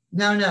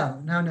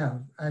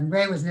 No. And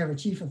Ray was never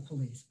chief of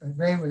police, but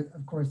Ray was,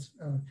 of course,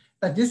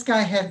 but this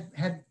guy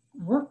had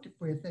worked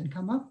with and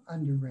come up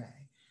under Ray.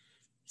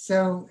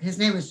 So his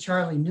name was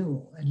Charlie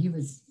Newell, and he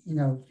was,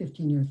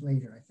 15 years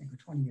later, I think, or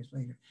 20 years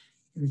later,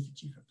 he was the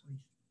chief of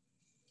police.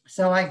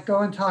 So I go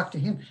and talk to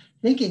him,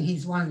 thinking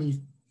he's one of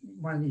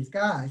these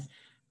guys,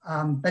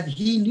 but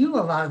he knew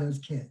a lot of those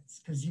kids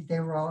because they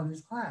were all in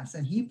his class,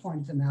 and he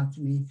pointed them out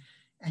to me,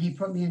 and he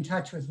put me in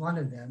touch with one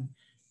of them,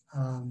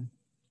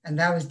 and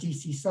that was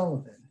D.C.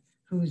 Sullivan,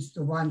 who's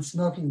the one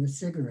smoking the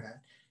cigarette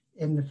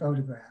in the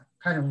photograph,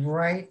 kind of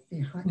right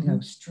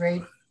behind,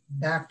 straight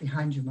back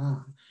behind your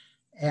mom.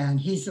 And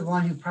he's the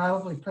one who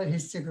probably put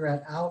his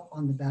cigarette out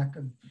on the back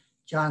of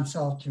John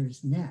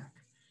Salter's neck.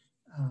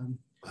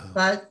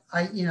 But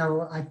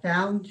I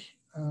found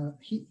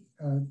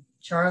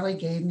Charlie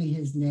gave me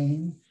his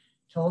name,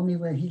 told me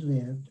where he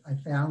lived. I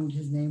found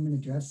his name and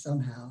address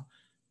somehow.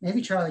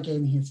 Maybe Charlie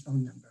gave me his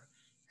phone number.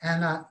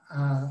 And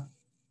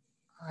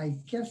I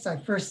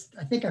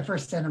think I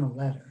first sent him a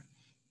letter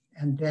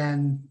and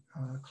then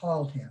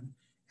called him.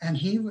 And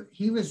he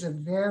was a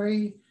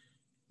very,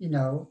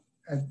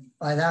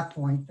 by that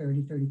point,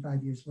 30,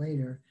 35 years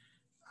later,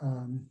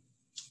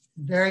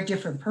 very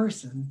different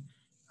person,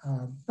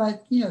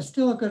 but,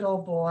 still a good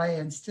old boy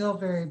and still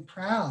very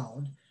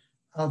proud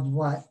of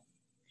what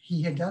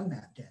he had done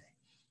that day,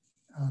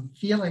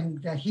 feeling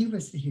that he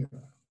was the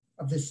hero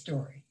of this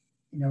story.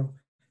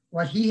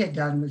 What he had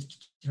done was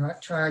to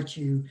try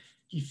to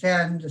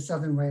defend the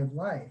Southern way of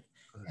life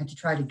and to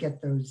try to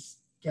get those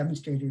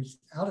demonstrators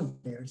out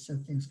of there so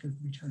things could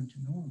return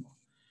to normal.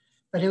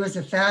 But it was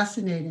a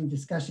fascinating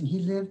discussion. He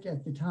lived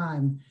at the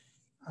time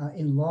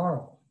in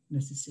Laurel,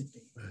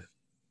 Mississippi,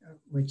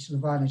 which,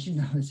 Levon, as you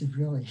know, is a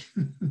really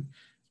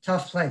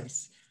tough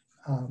place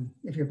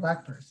if you're a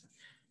Black person.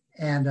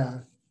 And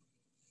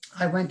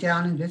I went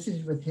down and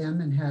visited with him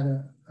and had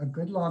a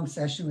good long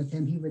session with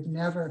him. He would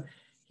never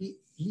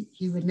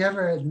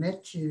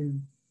admit to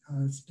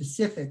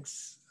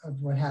specifics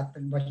of what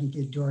happened, what he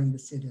did during the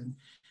sit-in,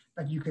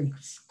 but you can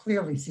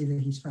clearly see that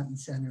he's front and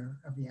center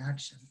of the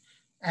action.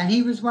 And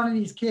he was one of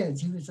these kids.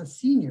 He was a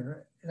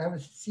senior. That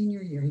was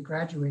senior year. He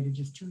graduated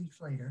just 2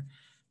 weeks later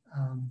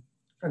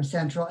from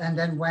Central and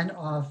then went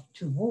off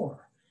to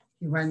war.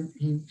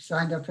 He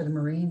signed up for the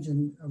Marines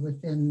and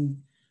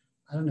within,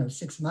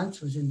 6 months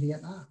was in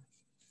Vietnam.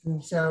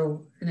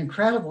 So an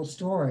incredible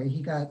story.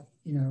 He got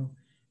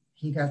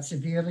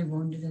severely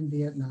wounded in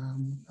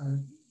Vietnam.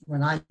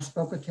 When I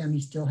spoke with him,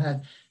 he still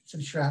had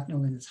some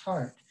shrapnel in his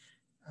heart.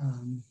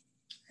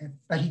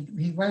 But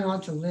he went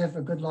on to live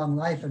a good long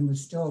life and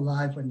was still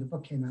alive when the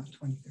book came out in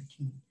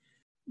 2013.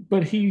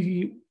 But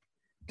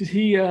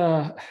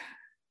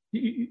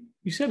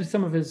you said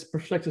some of his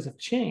perspectives have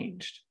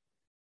changed,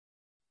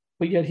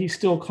 but yet he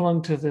still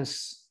clung to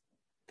this,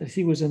 that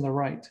he was in the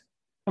right.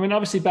 I mean,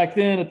 obviously back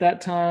then at that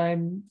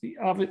time,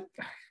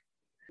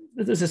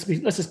 let's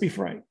just be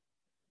frank.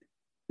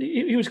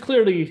 That was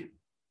clearly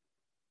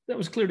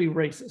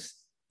racist.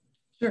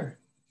 Sure.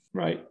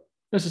 Right.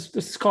 Let's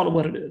just call it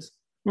what it is.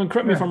 I mean,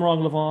 correct me if I'm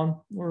wrong, Levon.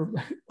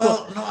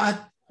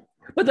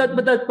 But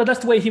that's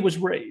the way he was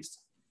raised.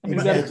 I mean,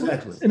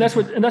 exactly. And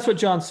that's what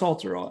John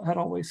Salter had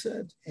always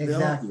said.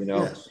 Exactly.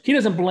 Yes. He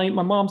doesn't blame.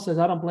 My mom says,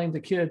 I don't blame the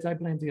kids. I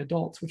blame the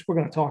adults, which we're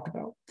going to talk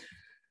about.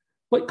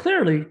 But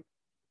clearly,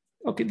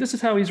 okay, this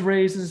is how he's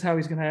raised. This is how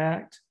he's going to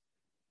act.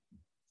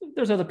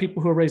 There's other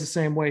people who are raised the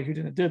same way who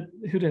didn't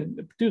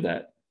do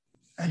that,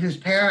 and whose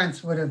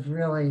parents would have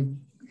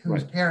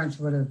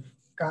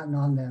gotten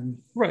on them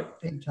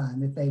big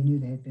time if they knew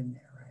they had been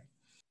there. Right.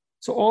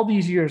 So all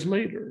these years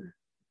later,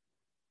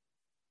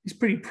 he's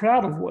pretty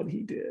proud of what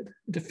he did,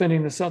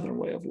 defending the Southern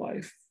way of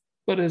life.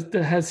 But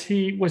was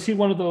he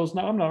one of those,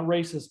 now I'm not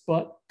racist,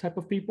 but type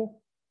of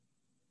people?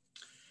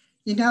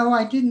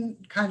 I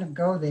didn't kind of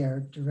go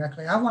there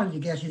directly. I wanted to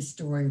get his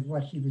story of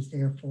what he was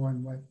there for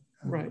and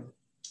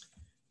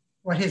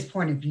what his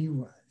point of view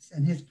was.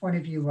 And his point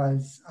of view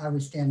was, I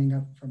was standing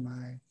up for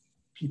my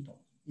people.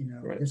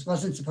 This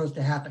wasn't supposed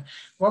to happen.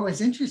 What was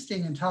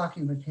interesting in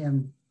talking with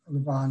him,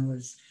 Levon,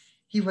 was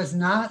he was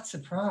not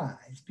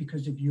surprised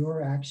because of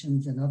your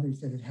actions and others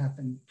that had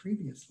happened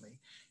previously.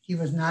 He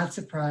was not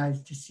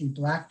surprised to see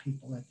Black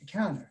people at the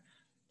counter.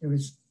 There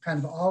was kind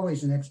of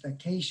always an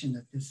expectation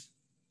that this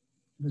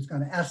was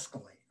going to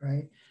escalate,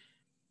 right?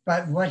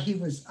 But what he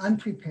was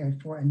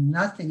unprepared for, and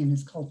nothing in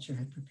his culture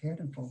had prepared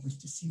him for, was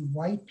to see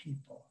white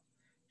people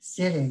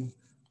sitting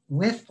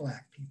with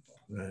Black people.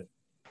 Right.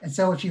 And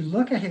so if you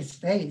look at his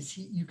face,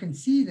 you can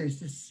see there's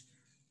this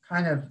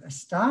kind of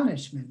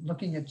astonishment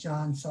looking at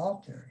John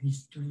Salter.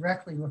 He's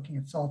directly looking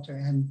at Salter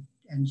and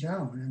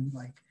Joan and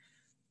like,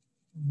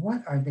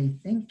 what are they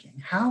thinking?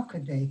 How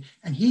could they,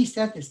 and he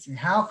said this to me,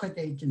 how could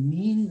they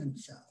demean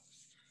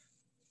themselves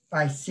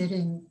by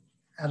sitting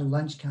at a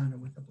lunch counter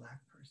with a Black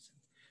person?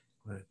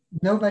 Right.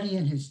 Nobody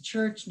in his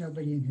church,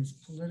 nobody in his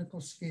political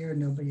sphere,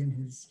 nobody in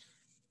his,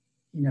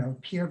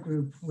 peer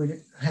group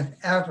would have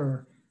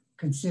ever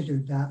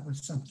considered that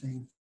was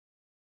something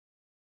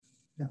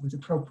that was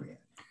appropriate.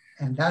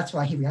 And that's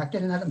why he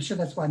reacted. And I'm sure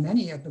that's why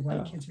many of the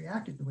white kids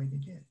reacted the way they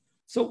did.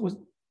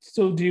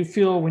 So do you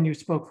feel when you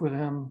spoke with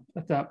him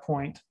at that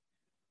point,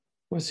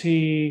 was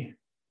that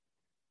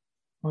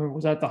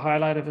the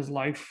highlight of his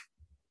life?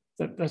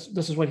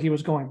 This is what he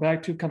was going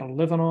back to, kind of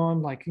living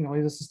on, like,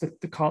 this is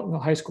the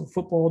high school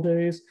football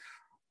days?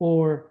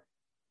 Or,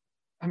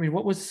 I mean,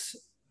 what was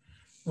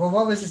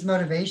his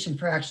motivation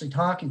for actually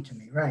talking to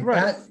me? Right.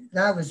 Right.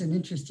 That was an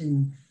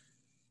interesting,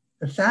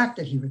 the fact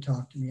that he would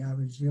talk to me, I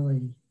was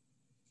really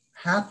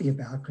happy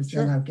about, because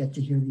then I'd get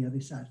to hear the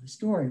other side of the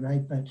story.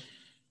 Right. But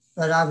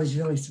I was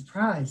really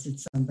surprised that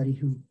somebody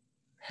who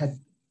had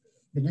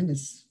been in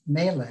this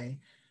melee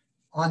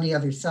on the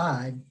other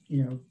side,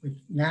 with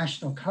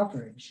national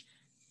coverage,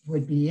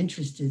 would be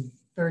interested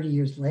 30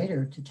 years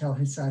later to tell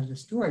his side of the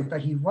story.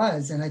 But he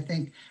was, and I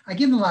think I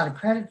give him a lot of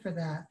credit for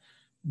that.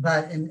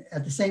 But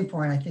at the same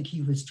point, I think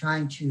he was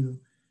trying to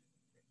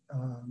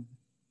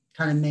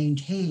kind of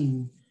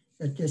maintain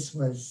that this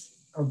was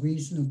a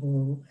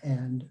reasonable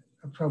and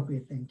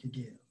appropriate thing to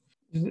do.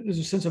 There's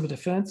a sense of a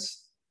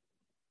defense?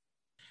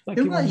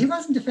 He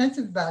wasn't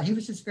defensive about it. He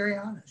was just very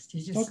honest.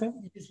 He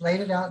just laid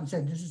it out and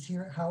said, "This is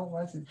how it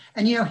was."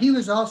 And he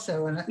was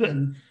also,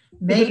 and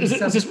maybe is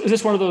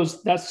this one of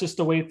those "that's just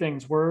the way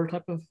things were"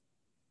 type of?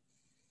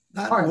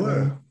 Not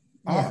were.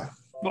 Yeah.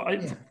 Well,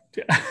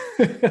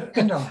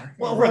 and are.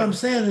 Well, what I'm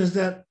saying is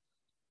that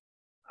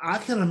I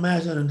can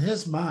imagine in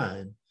his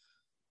mind,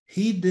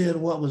 he did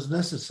what was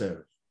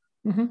necessary.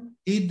 Mm-hmm.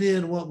 He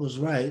did what was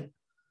right,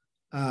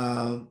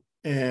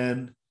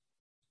 and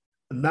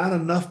not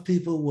enough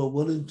people were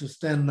willing to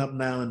stand up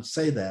now and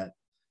say that,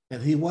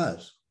 and he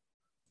was.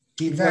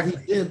 Exactly.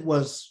 What he did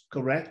was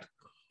correct.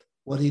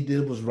 What he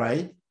did was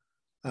right,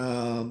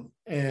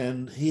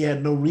 and he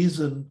had no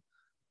reason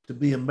to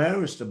be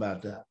embarrassed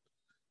about that.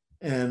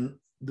 And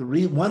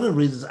one of the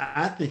reasons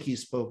I think he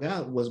spoke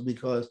out was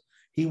because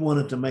he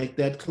wanted to make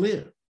that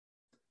clear,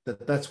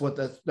 that's what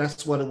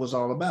it was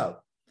all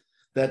about.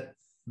 That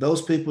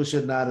those people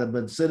should not have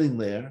been sitting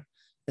there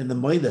in the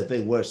way that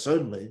they were,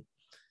 certainly.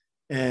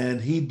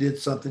 And he did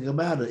something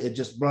about it. It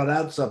just brought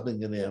out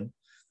something in him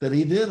that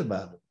he did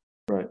about it.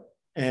 Right.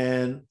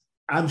 And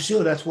I'm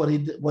sure that's what he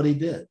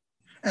did.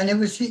 And it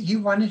was, he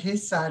wanted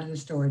his side of the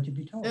story to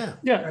be told.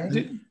 Yeah.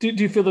 Right? Do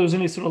you feel there was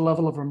any sort of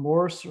level of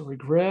remorse or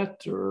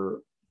regret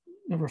or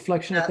a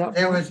reflection at that point?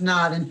 There was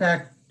not. In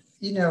fact,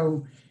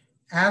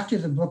 after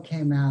the book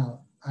came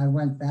out, I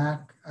went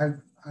back. I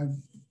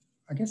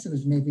guess it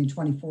was maybe in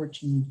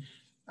 2014.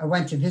 I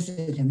went to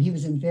visit him. He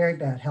was in very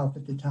bad health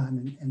at the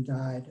time and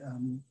died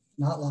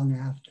not long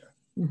after,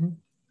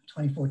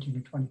 2014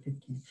 or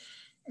 2015.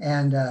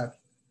 And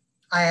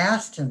I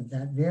asked him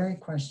that very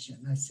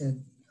question. I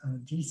said,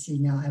 DC,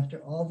 now after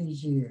all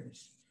these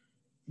years,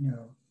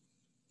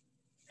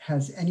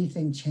 has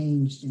anything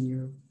changed in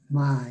your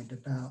mind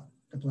about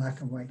the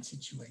Black and white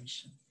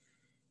situation?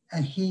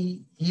 And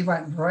he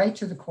went right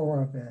to the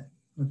core of it,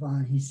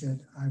 Levon. He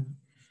said,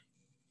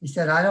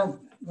 I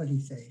don't, what did he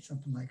say?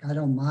 Something like, I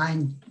don't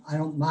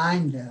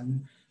mind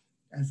them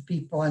as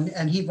people. And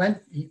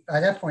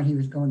by that point, he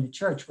was going to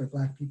church where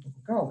Black people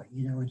were going,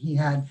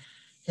 and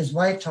his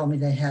wife told me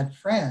they had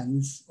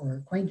friends or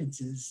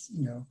acquaintances,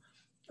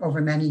 over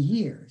many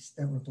years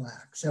that were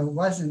Black. So it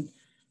wasn't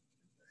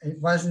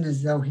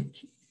as though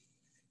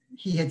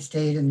he had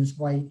stayed in this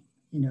white,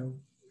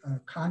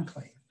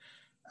 conclave.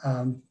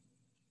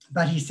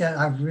 But he said,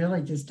 I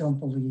really just don't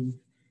believe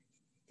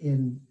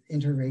in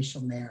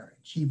interracial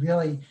marriage. He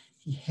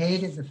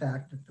hated the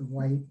fact that the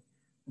white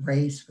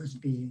race was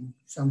being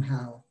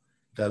somehow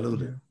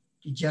diluted,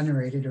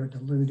 degenerated or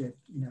diluted,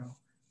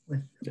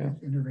 with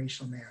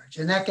interracial marriage.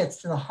 And that gets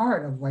to the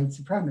heart of white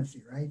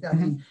supremacy, right? I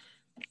mean,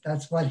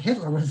 that's what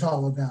Hitler was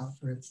all about,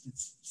 for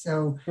instance.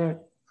 So the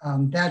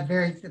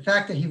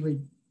fact that he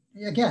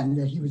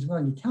was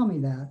willing to tell me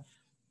that,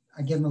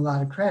 I give him a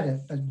lot of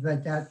credit, but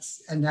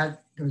that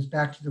goes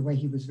back to the way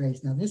he was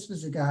raised. Now, this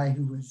was a guy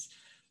who was,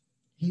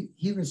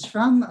 he was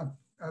from a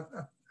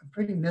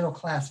pretty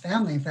middle-class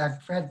family. In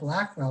fact, Fred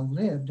Blackwell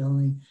lived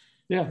only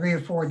 3 or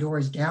 4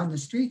 doors down the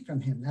street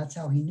from him. That's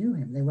how he knew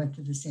him. They went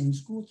to the same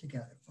school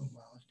together for a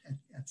while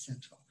at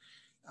Central.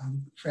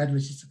 Fred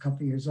was just a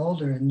couple years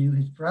older and knew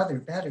his brother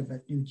better,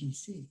 but knew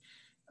GC.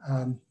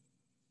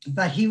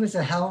 But he was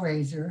a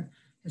hellraiser.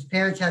 His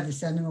parents had to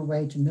send him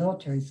away to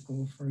military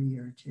school for a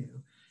year or two.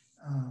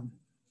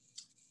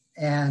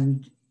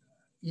 And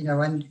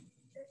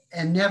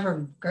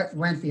never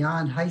went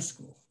beyond high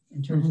school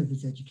in terms of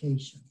his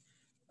education.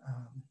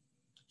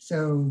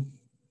 So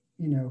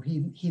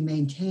he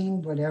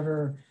maintained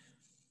whatever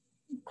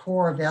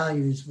core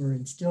values were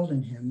instilled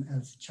in him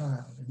as a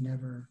child and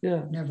never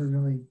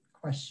really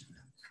questioned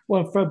them.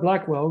 Well, Fred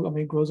Blackwell,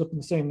 grows up in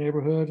the same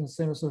neighborhood and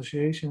same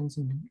associations.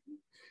 And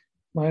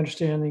my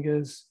understanding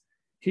is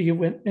he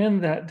went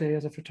in that day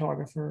as a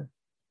photographer.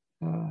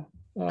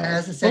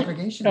 As a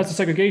segregationist. As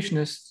a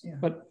segregationist,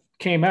 but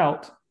came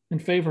out in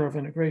favor of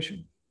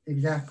integration.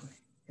 Exactly.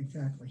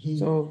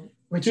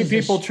 Two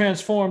people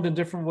transformed in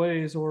different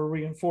ways or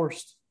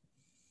reinforced.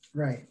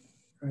 Right.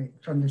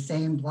 From the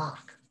same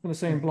block.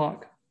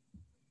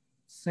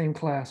 same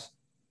class.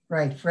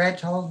 Right. Fred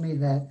told me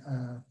that,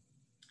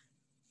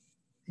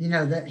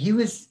 that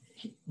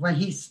when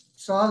he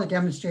saw the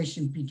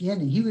demonstration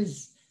beginning, he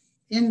was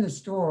in the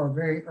store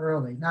very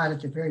early, not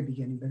at the very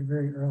beginning, but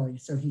very early.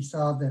 So he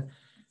saw the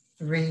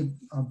three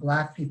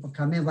Black people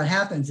come in. What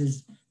happens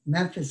is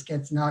Memphis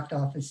gets knocked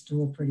off his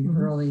stool pretty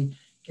early,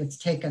 gets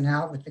taken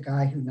out with the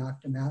guy who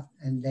knocked him out,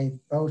 and they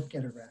both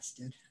get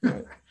arrested.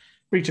 Right.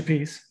 Breach of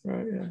peace,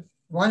 right? Yeah.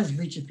 One is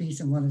breach of peace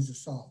and one is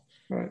assault.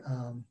 Right.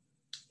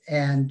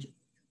 And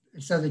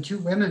so the two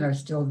women are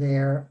still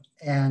there,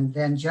 and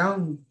then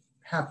Joan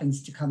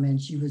happens to come in.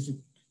 She was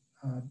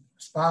a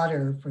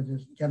spotter for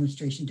the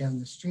demonstration down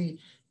the street.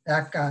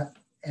 That got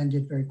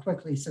ended very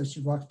quickly, so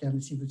she walks down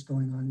to see what's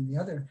going on in the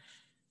other,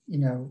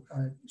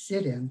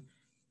 sit-in,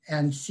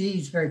 and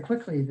sees very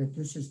quickly that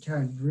this has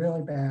turned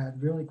really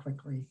bad, really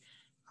quickly.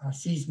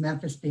 Sees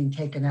Memphis being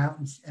taken out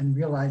and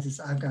realizes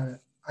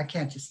I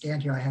can't just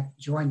stand here. I have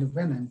to join the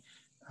women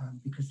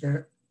because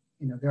there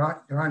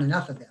aren't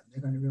enough of them.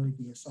 They're going to really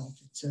be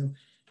assaulted. So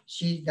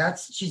she's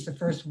the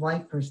first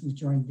white person to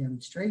join the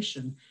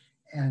demonstration,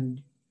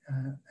 and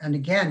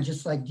again,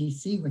 just like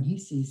DC, when he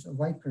sees a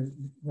white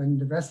person, when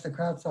the rest of the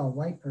crowd saw a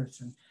white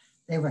person,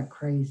 they went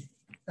crazy.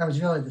 That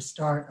was really the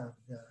start of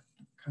the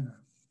kind of.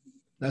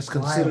 That's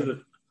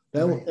considered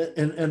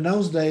in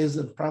those days,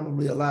 and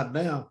probably a lot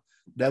now,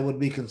 that would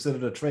be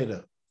considered a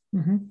traitor.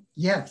 Mm-hmm.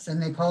 Yes,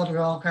 and they called her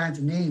all kinds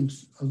of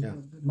names,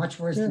 much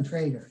worse than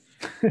traitor.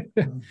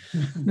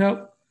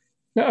 Now,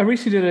 I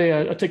recently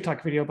did a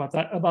TikTok video about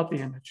the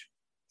image.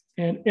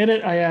 And in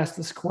it, I asked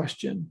this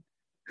question: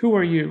 who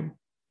are you?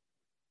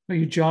 Are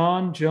you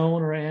John,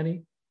 Joan, or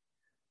Annie?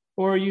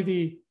 Or are you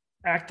the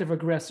active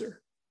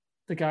aggressor,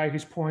 the guy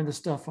who's pouring the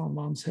stuff on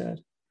mom's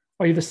head?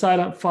 Are you the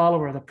silent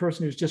follower, the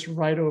person who's just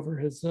right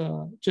over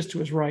just to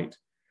his right?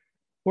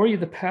 Or are you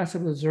the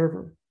passive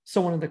observer,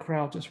 someone in the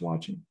crowd just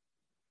watching?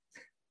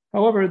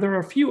 However, there are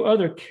a few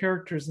other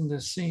characters in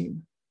this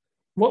scene.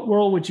 What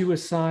role would you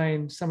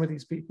assign some of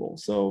these people?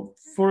 So,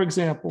 for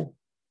example,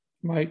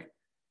 Mike,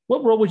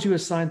 what role would you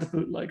assign the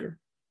bootlegger?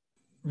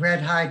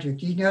 Red Heydrich.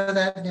 Do you know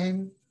that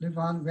name,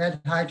 Luvon?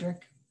 Red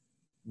Heydrich?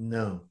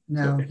 No.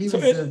 No, Okay. he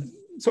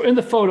So in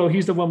the photo,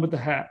 he's the one with the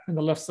hat in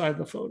the left side of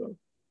the photo,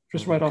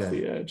 just right off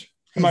the edge.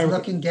 He's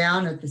looking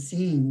down at the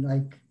scene,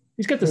 like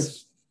he's got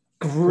this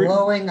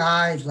glowing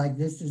eyes, like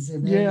this is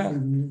amazing. Yeah.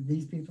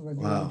 These people are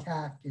being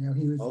attacked.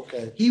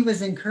 He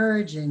was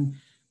encouraging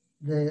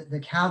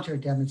the counter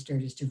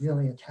demonstrators to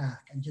really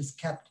attack, and just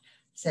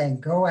saying,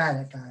 "Go at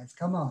it, guys!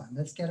 Come on,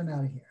 let's get them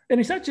out of here." And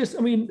it's not just.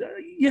 I mean,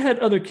 you had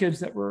kids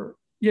that were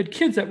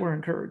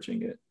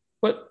encouraging it,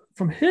 but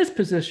from his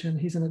position,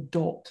 he's an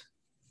adult,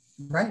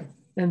 right?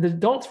 And the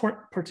adults weren't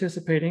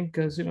participating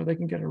because they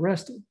can get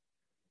arrested.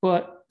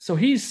 But so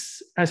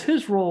he's, as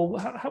his role,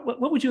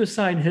 what would you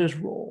assign his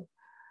role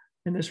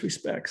in this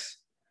respects?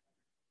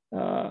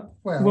 When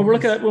we're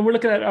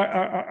looking at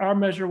our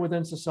measure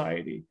within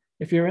society,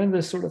 if you're in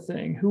this sort of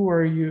thing, who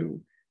are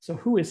you? So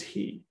who is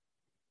he?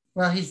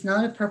 Well, he's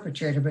not a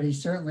perpetrator, but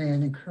he's certainly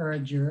an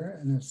encourager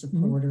and a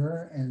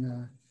supporter and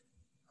a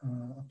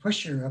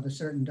pusher of a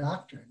certain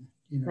doctrine,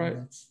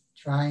 that's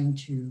trying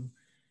to,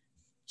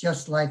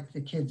 just like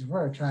the kids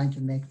were, trying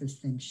to make this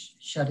thing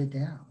shut it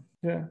down.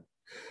 Yeah.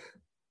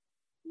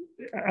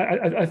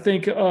 I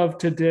think of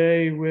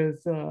today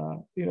with,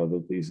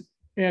 these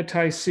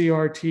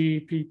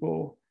anti-CRT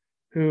people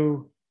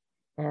who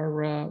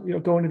are,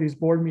 going to these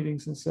board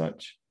meetings and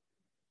such.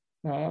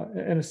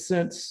 In a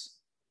sense,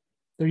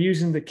 they're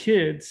using the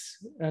kids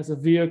as a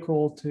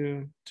vehicle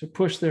to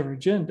push their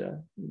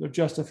agenda. They're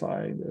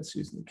justifying this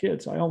using the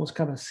kids. So I almost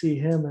kind of see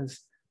him as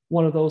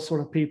one of those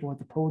sort of people at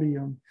the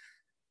podium,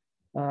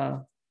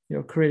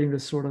 creating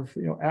this sort of,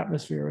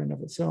 atmosphere in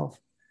of itself.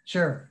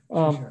 Sure,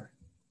 sure.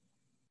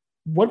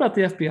 What about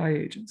the FBI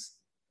agents?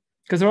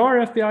 Because there are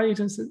FBI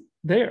agents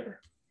there.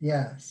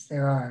 Yes,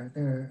 there are.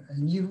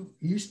 And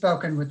you've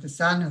spoken with the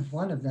son of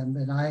one of them,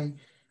 and I,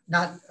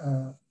 not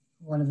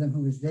one of them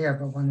who was there,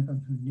 but one of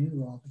them who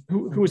knew all the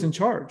who was in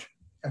charge.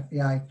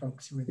 FBI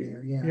folks who were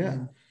there. Yeah.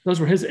 And those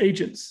were his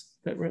agents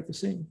that were at the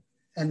scene.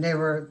 And they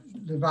were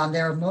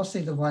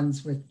mostly the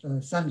ones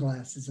with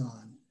sunglasses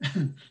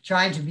on,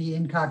 trying to be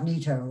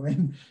incognito,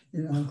 and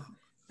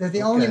they're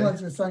the only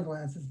ones with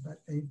sunglasses,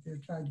 but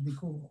they're trying to be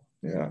cool.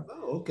 Yeah.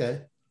 Oh,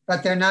 okay.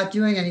 But they're not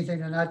doing anything.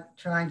 They're not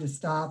trying to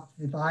stop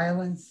the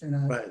violence. They're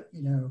not,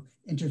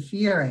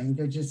 interfering.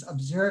 They're just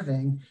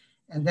observing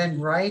and then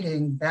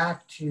writing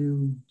back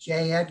to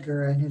J.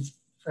 Edgar and his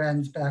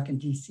friends back in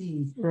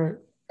DC,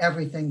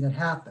 everything that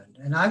happened.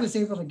 And I was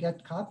able to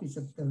get copies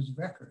of those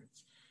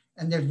records,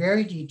 and they're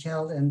very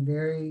detailed and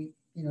very,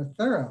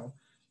 thorough.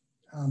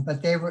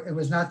 But it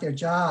was not their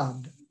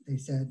job, they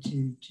said,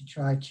 to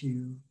try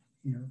to,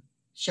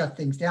 shut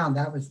things down.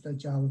 That was the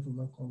job of the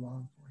local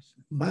law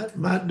enforcement.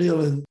 My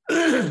dealing,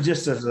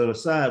 just as an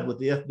aside, with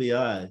the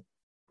FBI,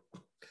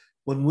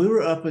 when we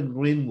were up in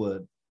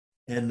Greenwood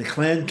and the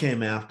Klan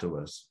came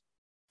after us,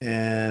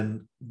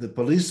 and the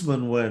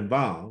policemen were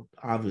involved,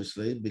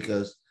 obviously,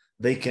 because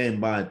they came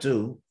by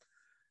too,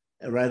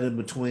 right in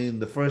between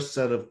the first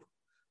set of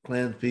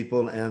Klan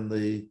people, and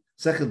the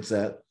second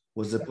set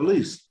was the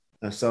police.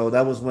 And so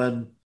that was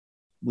when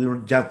we were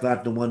jumped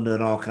out the window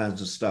and all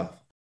kinds of stuff.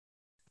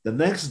 The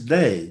next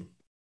day,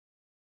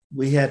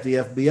 we had the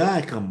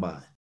FBI come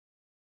by.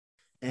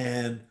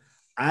 And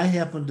I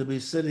happened to be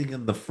sitting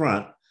in the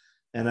front,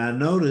 and I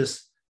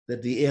noticed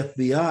that the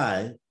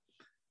FBI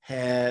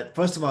had,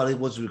 first of all, he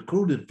was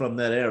recruited from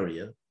that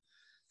area.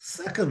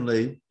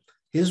 Secondly,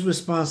 his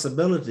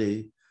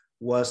responsibility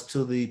was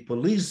to the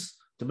police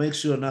to make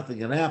sure nothing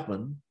had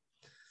happened.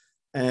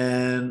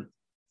 And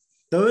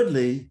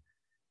thirdly,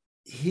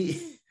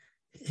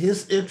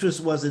 his interest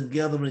was in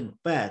gathering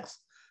facts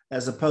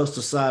as opposed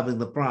to solving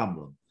the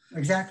problem.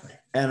 Exactly.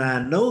 And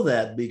I know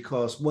that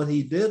because what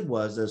he did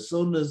was, as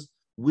soon as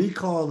we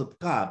called the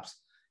cops,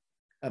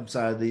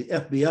 the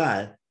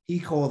FBI, he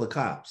called the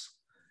cops.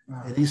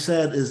 Wow. And he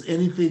said, is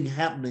anything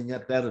happening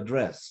at that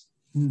address?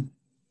 Hmm.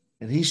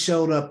 And he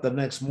showed up the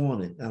next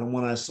morning. And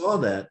when I saw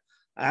that,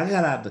 I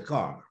got out of the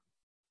car.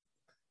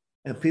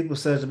 And people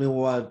said to me,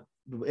 well,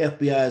 the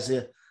FBI is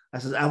here. I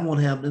said, I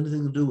won't have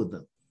anything to do with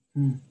them.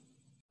 Hmm.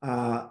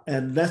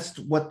 And that's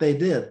what they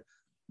did.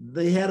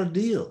 They had a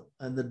deal.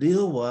 And the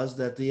deal was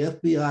that the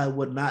FBI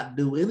would not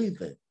do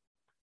anything.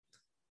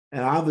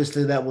 And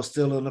obviously that was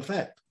still in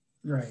effect.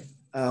 Right.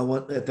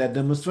 At that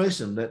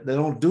demonstration, that they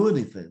don't do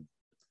anything.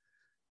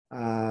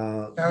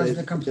 That was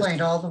the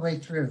complaint all the way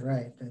through,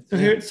 right?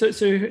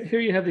 So here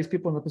you have these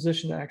people in the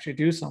position to actually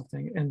do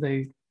something, and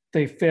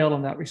they fail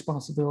in that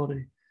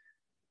responsibility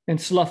and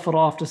slough it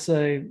off to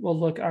say, well,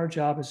 look, our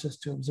job is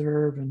just to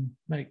observe and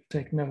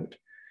take note.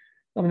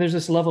 I mean, there's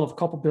this level of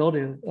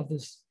culpability of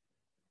this.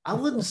 I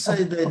wouldn't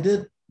say they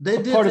did.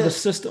 They did part of the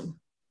system.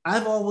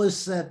 I've always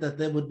said that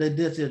they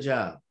did their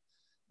job.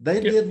 They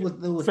did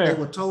what they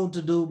were told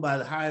to do by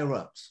the higher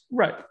ups.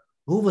 Right.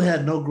 Hoover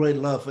had no great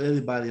love for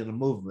anybody in the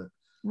movement.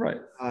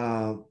 Right.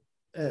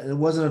 It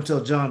wasn't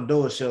until John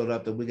Doe showed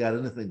up that we got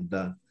anything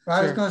done. Well,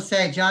 I was going to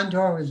say John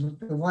Doe was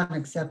the one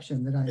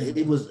exception that I knew.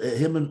 He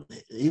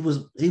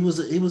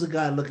was a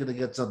guy looking to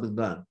get something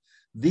done.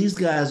 These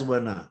guys were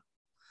not.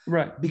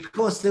 Right.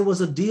 Because there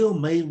was a deal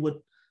made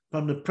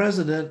from the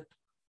president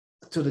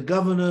to the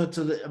governor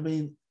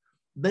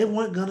they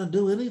weren't going to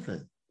do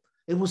anything.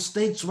 It was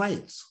states'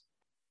 rights.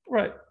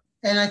 Right.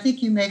 And I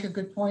think you make a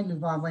good point,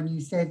 Levon, when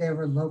you say they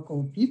were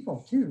local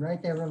people too,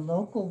 right? They were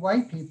local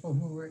white people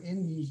who were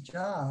in these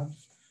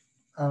jobs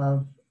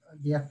of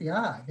the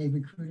FBI. They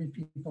recruited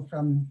people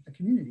from the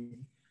community,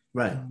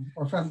 right,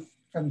 or from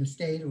the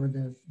state or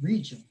the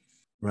region.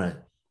 Right.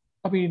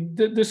 I mean,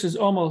 this is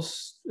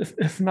almost,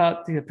 if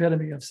not the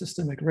epitome of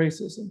systemic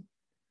racism,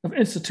 of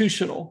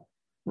institutional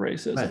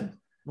racism. Right.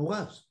 It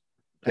was.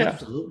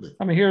 Absolutely. Yeah.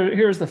 I mean,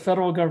 here's the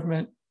federal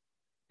government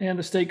and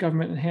the state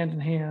government hand in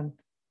hand,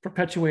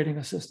 perpetuating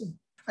a system.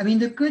 I mean,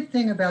 the good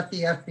thing about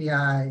the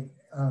FBI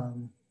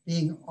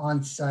being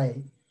on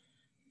site,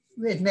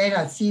 it may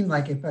not seem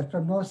like it, but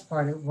for most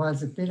part, it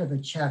was a bit of a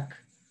check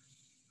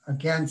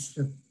against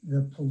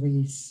the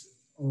police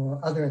or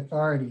other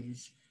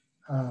authorities,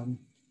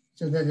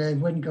 so that they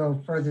wouldn't go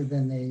further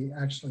than they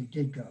actually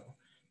did go.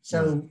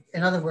 So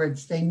in other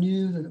words, they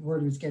knew that the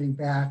word was getting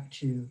back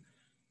to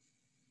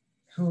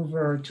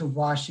Hoover, to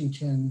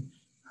Washington,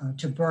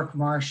 to Burke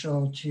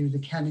Marshall, to the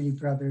Kennedy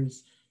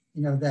brothers,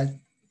 that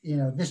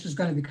this was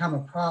going to become a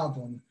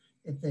problem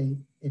if they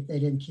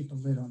didn't keep a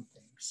lid on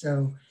things.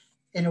 So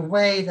in a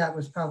way that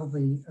was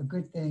probably a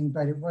good thing,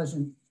 but it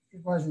wasn't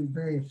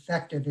very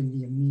effective in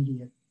the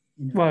immediate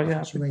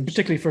situation.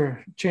 Particularly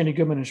for Cheney,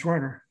 Goodman, and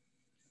Schwerner.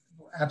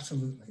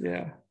 Absolutely.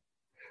 Yeah.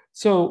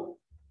 So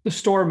the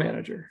store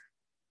manager.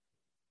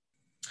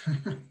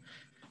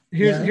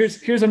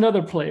 Here's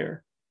another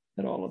player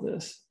in all of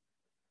this,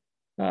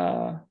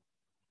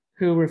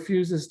 who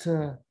refuses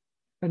to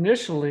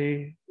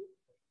initially.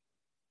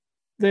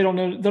 They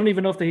don't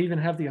even know if they even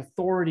have the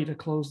authority to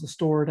close the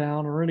store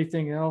down or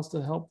anything else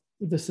to help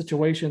with the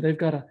situation. They've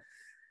got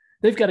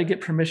to get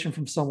permission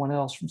from someone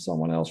else.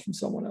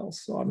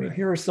 So I mean,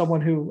 here is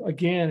someone who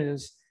again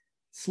is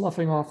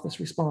sloughing off this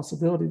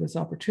responsibility, this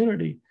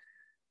opportunity,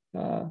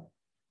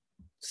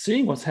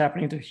 seeing what's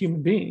happening to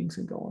human beings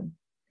and going,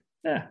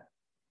 yeah.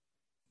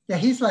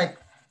 He's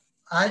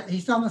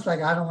almost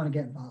like, I don't want to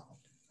get involved.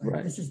 Like,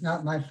 right. This is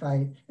not my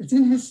fight. It's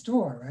in his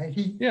store, right?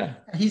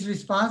 He's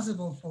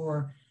responsible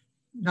for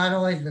not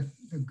only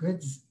the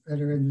goods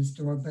that are in the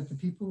store, but the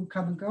people who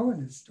come and go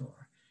in his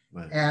store.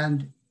 Right.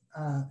 And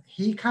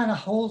he kind of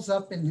holds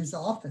up in his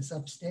office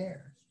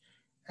upstairs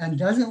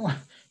and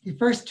he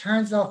first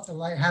turns off the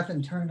light, have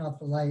them turn off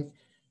the light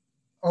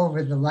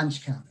over the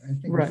lunch counter. I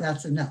think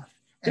that's enough.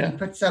 And he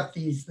puts up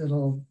these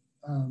little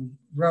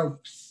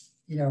ropes,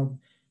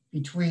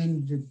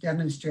 between the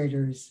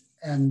demonstrators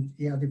and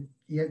the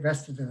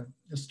rest of the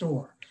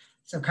store.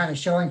 So kind of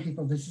showing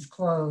people this is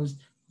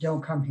closed,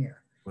 don't come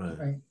here.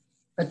 Right.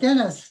 But then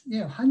as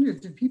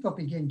hundreds of people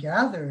begin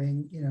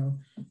gathering,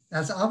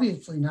 that's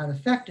obviously not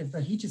effective,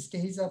 but he just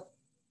stays up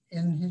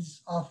in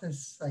his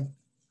office like,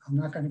 I'm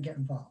not going to get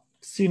involved.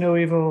 See no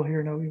evil,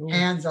 hear no evil.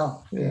 Hands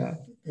off. Yeah.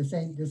 This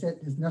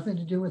has nothing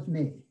to do with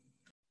me.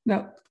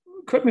 Now,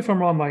 correct me if I'm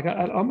wrong, Mike.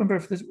 I don't remember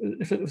if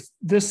it was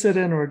this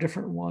sit-in or a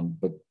different one,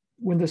 but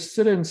when the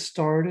sit-in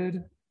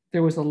started,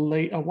 there was a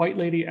white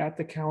lady at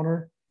the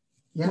counter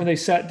when they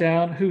sat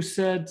down who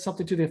said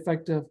something to the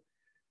effect of,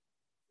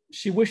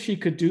 she wished she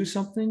could do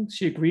something.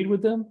 She agreed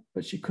with them,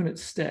 but she couldn't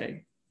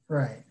stay.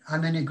 Right.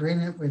 I'm in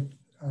agreement with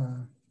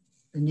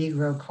the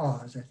Negro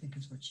cause, I think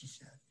is what she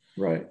said.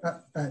 Right.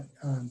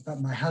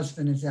 But my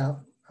husband is out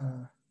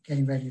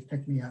getting ready to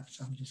pick me up,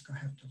 so I'm just going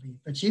to have to leave.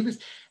 But she was,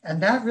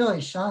 and that really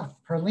shocked.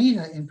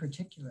 Perlina in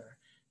particular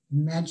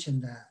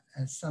mentioned that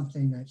as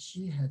something that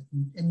she had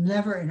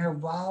never in her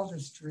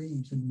wildest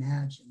dreams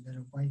imagined that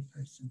a white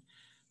person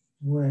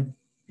would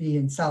be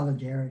in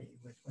solidarity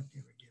with what they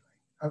were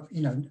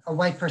doing. A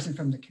white person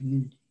from the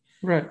community.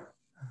 Right.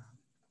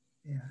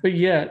 Yeah. But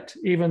yet,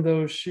 even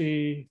though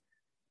she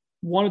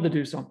wanted to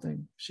do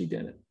something, she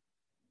didn't.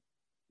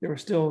 There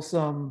was still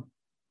some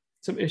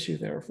issue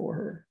there for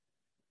her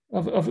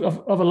of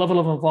a level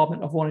of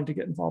involvement, of wanting to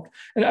get involved.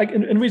 And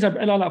the reason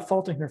I'm not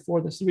faulting her for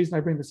this, the reason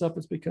I bring this up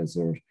is because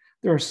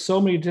there are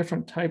so many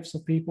different types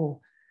of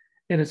people,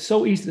 and it's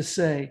so easy to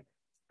say,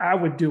 I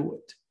would do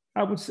it.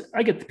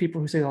 I get the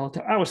people who say all the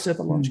time, I would sit at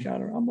the lunch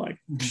counter. I'm like,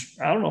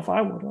 I don't know if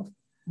I would have.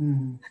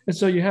 And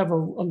so you have a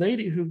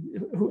lady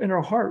who in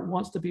her heart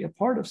wants to be a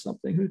part of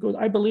something, who goes,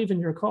 I believe in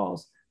your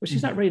cause, but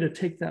she's not ready to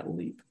take that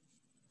leap.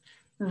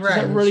 Right.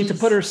 She's not ready to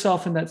put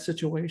herself in that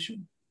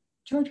situation.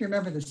 Trying to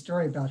remember the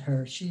story about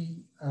her. She,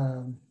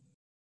 I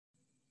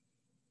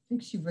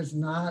think she was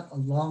not a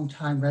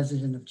long-time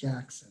resident of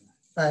Jackson,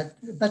 but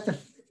the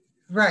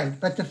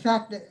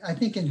fact that I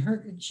think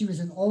she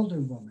was an older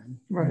woman,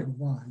 right. Number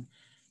one.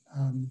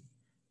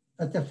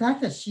 But the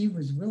fact that she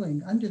was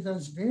willing, under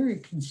those very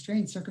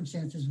constrained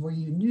circumstances where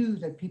you knew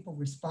that people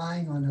were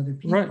spying on other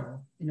people, right.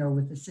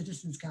 With the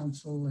Citizens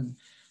Council and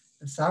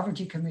the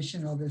Sovereignty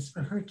Commission, all this,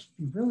 for her to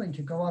be willing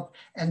to go up,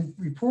 and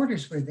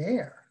reporters were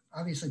there.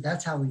 Obviously,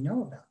 that's how we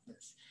know about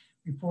this.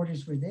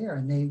 Reporters were there,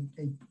 and I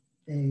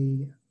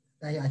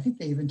think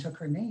they even took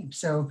her name.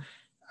 So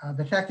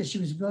the fact that she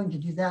was willing to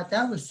do that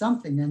was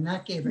something, and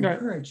that gave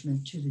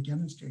encouragement to the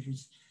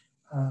demonstrators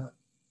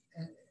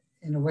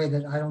in a way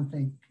that I don't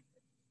think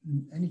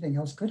anything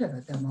else could have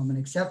at that moment,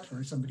 except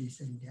for somebody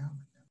sitting down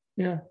with them.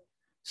 Yeah.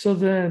 So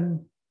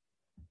then,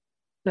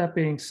 that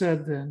being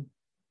said, then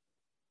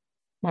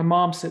my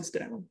mom sits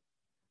down,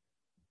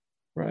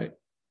 right?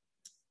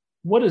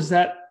 What does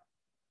that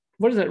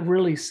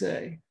really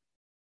say?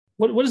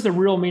 What is the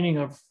real meaning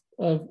of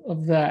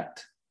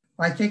that?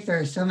 Well, I think there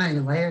are so many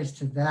layers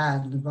to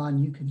that. Levon,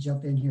 you could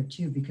jump in here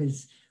too,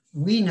 because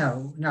we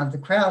know, now the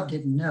crowd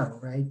didn't know,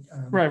 right?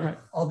 Right.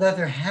 Although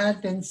there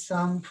had been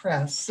some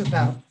press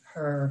about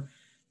her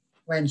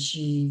when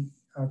she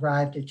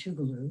arrived at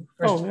Tougaloo.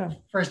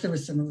 First there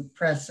was some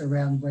press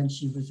around when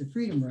she was a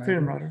Freedom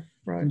Rider.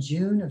 Right. In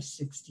June of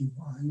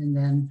 61. And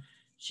then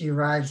she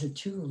arrives at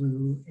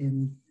Tougaloo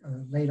in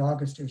late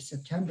August or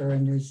September,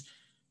 and there's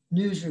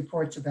news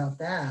reports about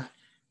that.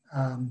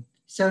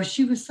 So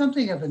she was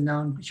something of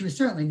she was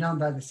certainly known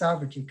by the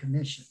Sovereignty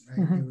Commission, right?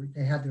 Mm-hmm.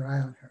 They had their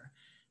eye on her.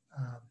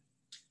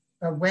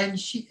 But when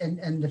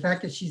and the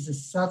fact that she's a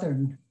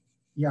Southern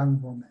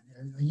young woman,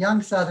 a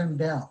young Southern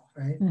belle,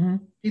 right? Mm-hmm.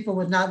 People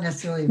would not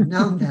necessarily have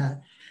known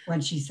that when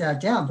she sat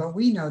down, but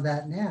we know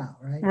that now,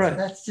 right? So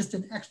that's just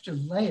an extra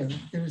layer.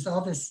 There was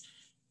all this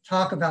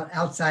talk about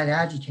outside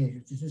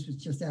agitators. This was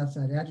just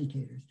outside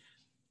agitators.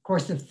 Of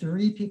course, the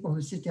three people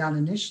who sit down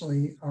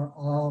initially are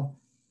all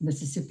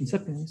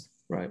Mississippians,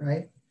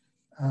 right?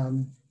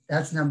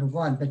 That's number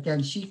one. But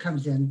then she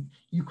comes in.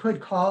 You could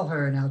call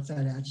her an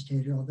outside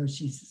agitator, although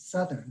she's a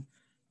Southern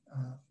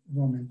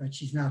woman, but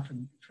she's not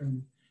from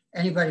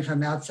anybody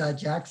from outside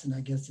Jackson,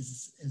 I guess,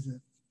 is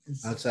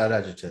outside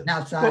agitator. An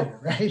outsider,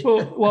 right?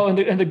 Well,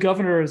 and the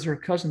governor is her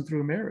cousin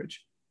through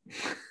marriage.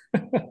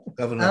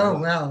 Governor. Oh,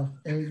 well,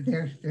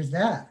 there's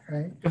that,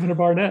 right? Governor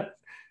Barnett.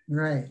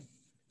 Right.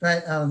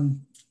 But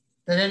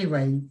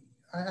anyway,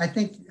 I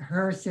think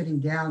her sitting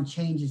down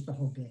changes the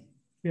whole game.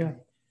 Yeah. Right?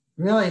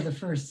 Really,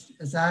 let's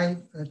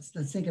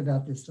think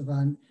about this,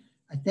 Levon.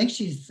 I think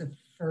she's the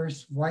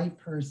first white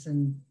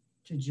person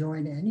to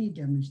join any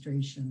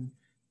demonstration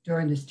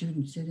during the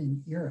student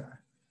sit-in era,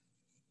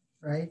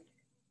 right?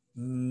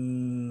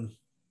 I'm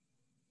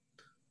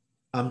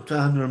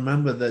trying to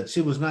remember that she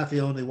was not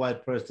the only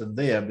white person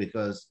there,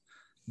 because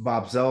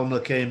Bob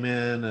Zellner came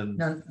in, and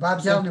no,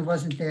 Bob Zellner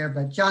wasn't there,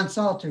 but John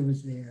Salter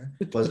was there.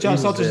 But John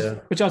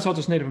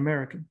Salter's Native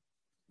American.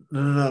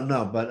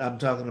 No. But I'm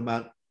talking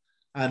about.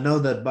 I know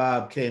that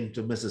Bob came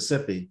to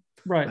Mississippi.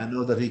 Right. I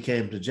know that he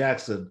came to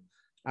Jackson.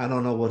 I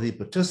don't know what he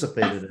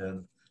participated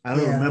in. I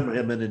don't remember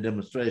him in a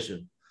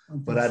demonstration,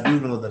 but I do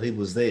know that he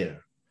was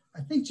there.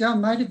 I think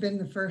John might have been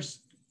the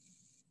first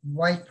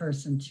white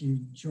person to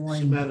join.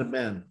 She might have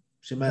been.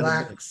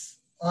 Blacks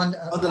on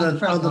other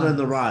than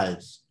the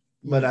rides.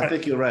 But I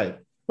think you're right.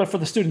 But for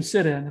the student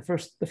sit-in, the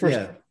first,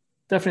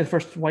 definitely the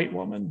first white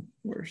woman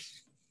was.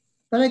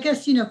 But I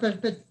guess,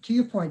 but to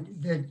your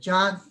point, the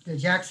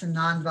Jackson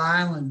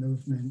Nonviolent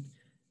movement,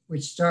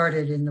 which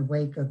started in the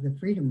wake of the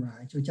Freedom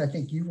Rides, which I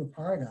think you were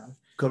part of.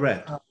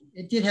 Correct.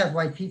 it did have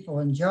white people,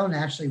 and Joan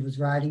actually was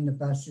riding the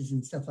buses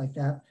and stuff like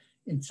that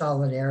in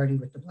solidarity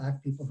with the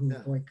Black people who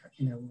were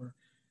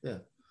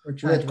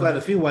we had quite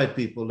a few white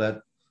people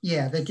that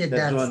they did that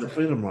that joined stuff. the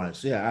Freedom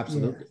Rides. Yeah,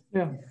 absolutely.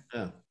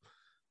 Yeah.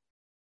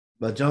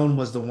 But Joan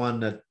was the one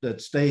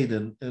that stayed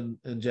in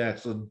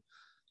Jackson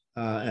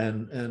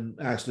and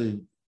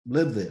actually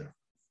lived there,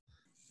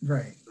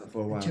 right,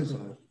 for a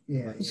while.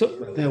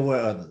 But there were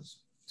others.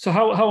 So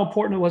how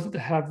important was it to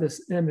have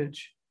this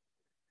image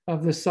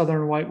of this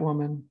Southern white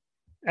woman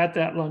at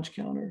that lunch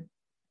counter?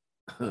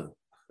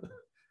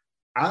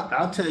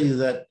 I'll tell you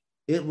that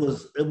it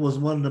was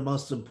one of the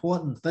most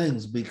important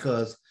things,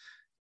 because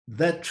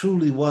that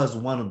truly was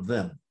one of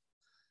them.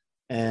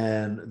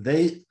 And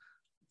they,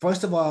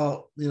 first of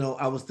all,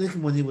 I was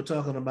thinking when you were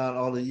talking about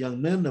all the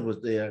young men that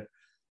was there,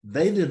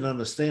 they didn't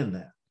understand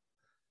that,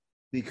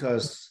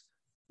 because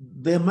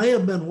there may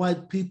have been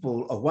white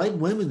people or white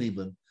women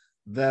even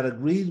that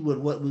agreed with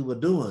what we were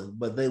doing,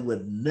 but they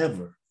would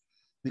never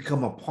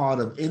become a part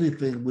of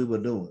anything we were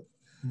doing,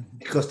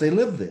 because they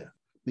lived there,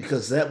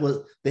 because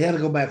they had to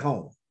go back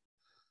home.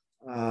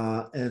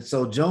 And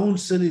so Joan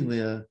sitting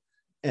there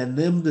and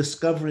them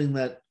discovering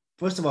that,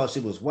 first of all,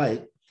 she was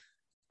white,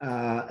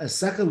 and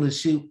secondly,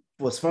 she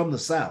was from the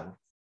South,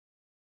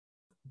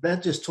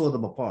 that just tore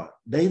them apart.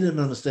 They didn't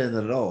understand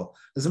that at all.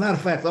 As a matter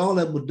of fact, all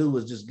that would do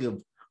was just give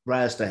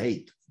rise to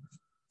hate.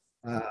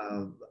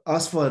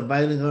 Us for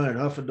inviting her and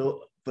her for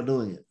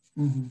doing it.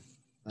 Mm-hmm.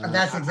 And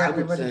that's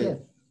exactly what it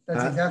did.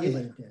 That's exactly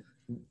what it did.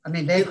 I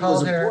mean, they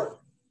called her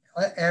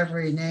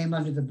every name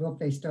under the book.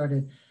 They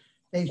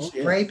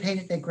spray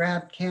painted, they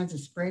grabbed cans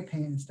of spray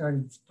paint and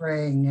started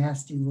spraying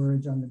nasty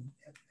words on the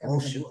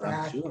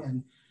back.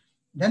 And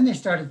then they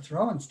started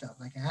throwing stuff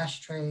like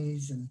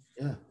ashtrays, and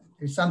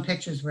there's some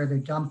pictures where they're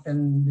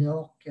dumping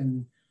milk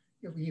and,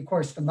 of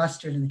course, the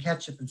mustard and the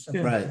ketchup and stuff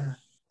like that.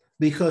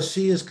 Because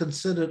she is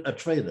considered a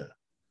traitor.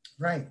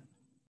 Right.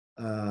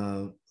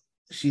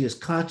 She is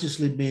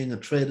consciously being a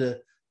traitor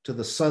to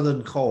the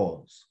Southern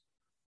cause.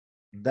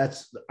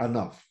 That's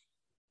enough.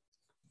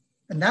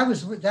 And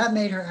that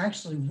made her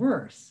actually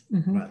worse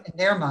in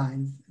their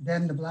minds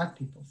than the Black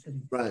people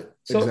sitting there. Right,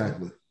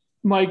 exactly. So,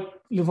 Mike,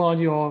 Levon,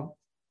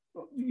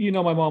 you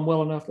know my mom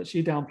well enough that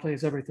she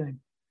downplays everything.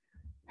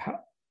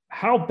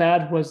 How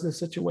bad was the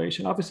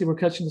situation? Obviously, we're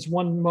catching this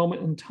one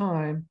moment in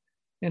time,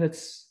 and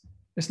it's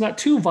not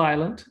too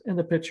violent in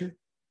the picture.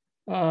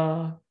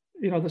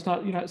 There's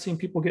not, you're not seeing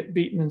people get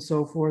beaten and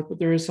so forth, but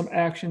there is some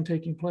action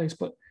taking place.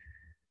 But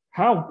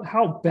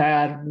how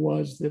bad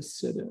was this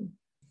sit-in?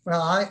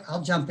 Well,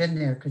 I'll jump in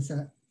there, because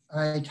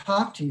I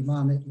talked to your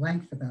mom at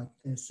length about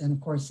this, and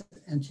of course,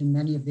 and to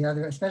many of the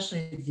other,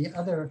 especially the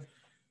other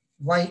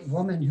white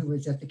woman who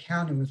was at the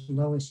counter was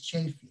Lois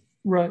Chafee,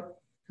 right?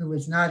 Who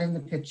was not in the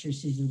picture.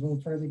 She's a little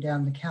further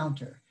down the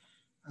counter.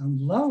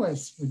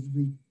 Lois would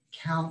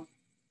recount,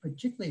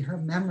 particularly her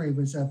memory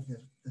was of the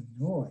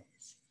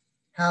noise,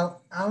 how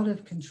out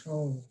of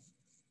control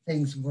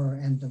things were,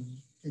 and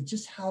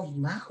just how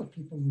loud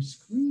people were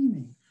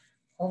screaming,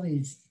 all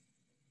these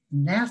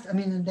nasty,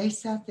 and they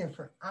sat there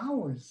for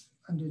hours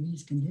under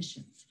these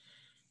conditions.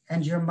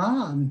 And your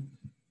mom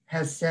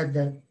has said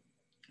that,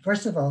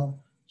 first of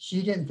all,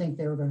 she didn't think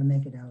they were going to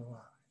make it out alive.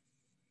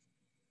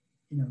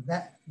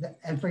 That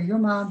and for your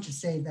mom to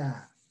say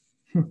that,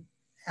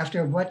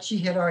 after what she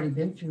had already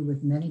been through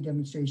with many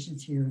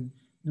demonstrations here in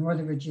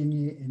Northern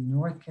Virginia, in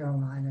North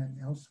Carolina,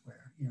 and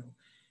elsewhere,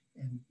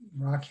 in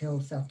Rock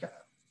Hill, South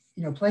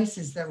Carolina,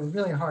 places that were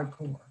really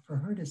hardcore, for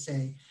her to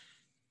say,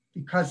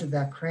 because of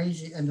that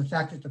crazy, and the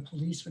fact that the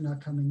police were not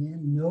coming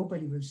in,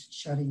 nobody was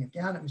shutting it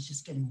down. It was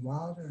just getting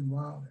wilder and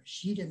wilder.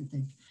 She didn't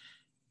think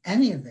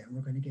any of them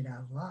were going to get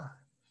out alive.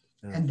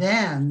 Yeah. And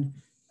then,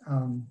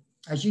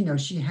 as you know,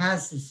 she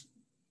has this,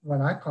 what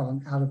I call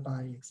an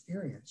out-of-body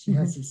experience. She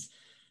has this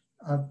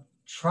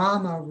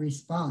trauma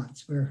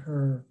response where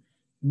her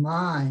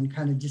mind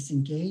kind of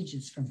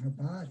disengages from her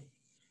body.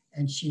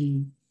 And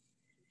she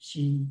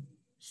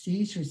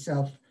sees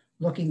herself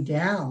looking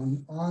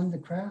down on the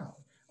crowd,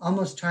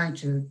 almost trying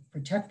to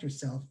protect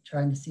herself,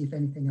 trying to see if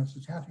anything else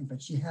was happening.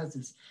 But she has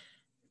this,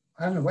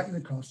 I don't know what you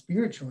would call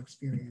spiritual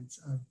experience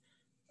of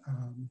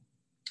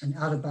an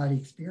out-of-body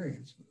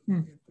experience,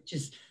 which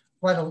is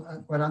what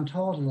I'm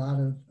told a lot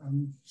of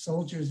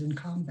soldiers in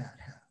combat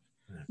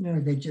have, where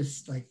they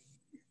just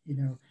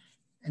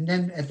and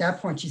then at that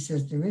point she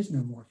says, there is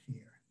no more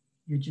fear.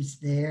 You're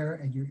just there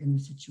and you're in the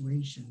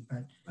situation,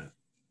 but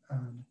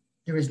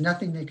there was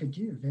nothing they could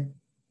do.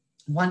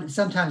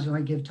 Sometimes when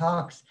I give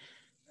talks,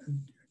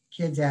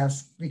 kids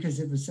ask, because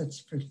it was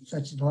for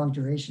such a long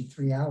duration,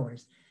 3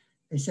 hours,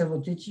 they said, well,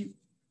 did you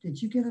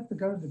get up to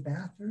go to the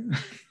bathroom?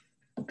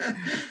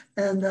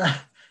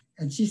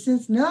 And she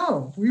says,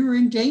 no, we were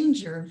in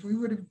danger. If we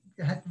would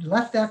have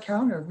left that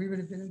counter, we would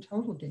have been in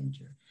total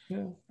danger.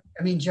 Yeah.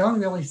 Joan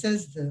really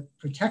says the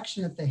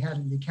protection that they had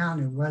in the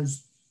counter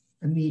was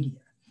the media.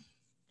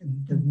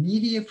 The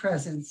media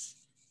presence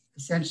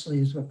essentially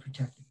is what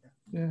protected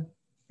them.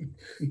 Yeah.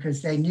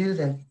 Because they knew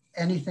that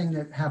anything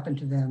that happened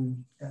to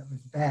them that was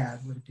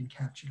bad would have been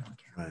captured on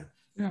camera.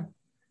 Right. Yeah.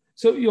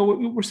 So,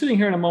 we're sitting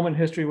here in a moment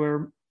in history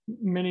where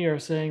many are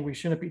saying we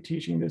shouldn't be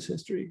teaching this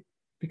history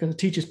because it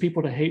teaches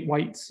people to hate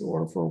whites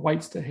or for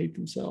whites to hate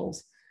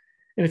themselves.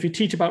 And if you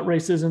teach about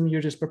racism, you're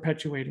just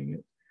perpetuating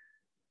it.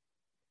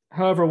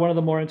 However, one of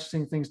the more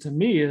interesting things to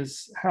me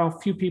is how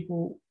few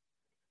people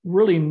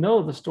really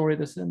know the story of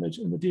this image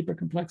and the deeper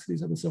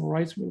complexities of the civil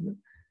rights movement,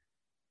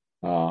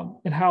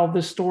 and how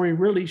this story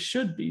really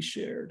should be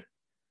shared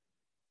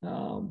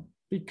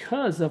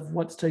because of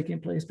what's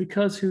taking place,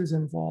 because who's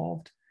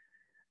involved.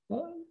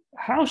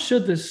 How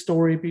should this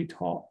story be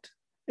taught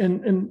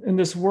in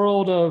this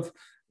world of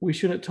we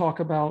shouldn't talk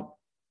about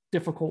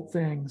difficult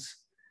things?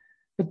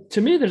 But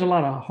to me, there's a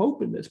lot of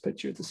hope in this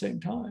picture at the same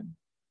time.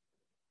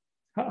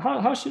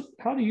 How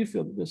do you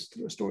feel that this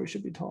story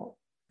should be taught?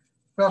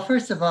 Well,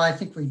 first of all, I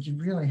think we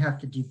really have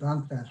to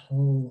debunk that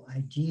whole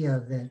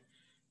idea that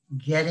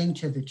getting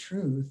to the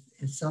truth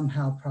is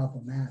somehow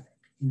problematic.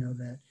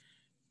 That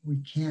we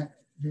can't,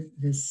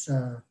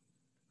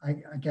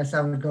 I guess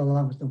I would go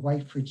along with the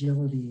white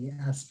fragility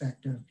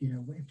aspect of,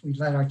 if we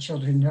let our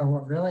children know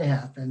what really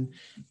happened,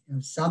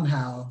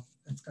 somehow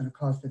that's going to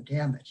cause them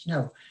damage.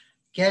 No,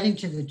 getting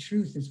to the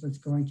truth is what's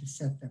going to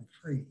set them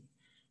free.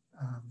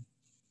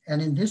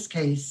 And in this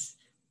case,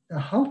 the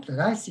hope that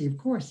I see, of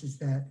course, is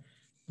that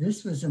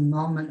this was a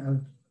moment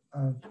of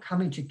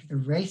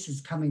the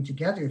races coming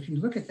together. If you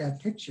look at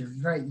that picture,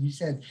 right, you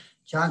said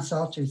John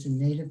Salter is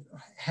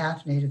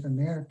half Native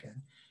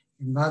American.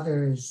 Your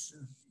mother is,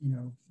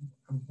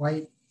 a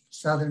white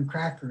Southern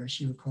cracker, as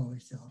she would call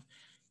herself.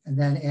 And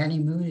then Annie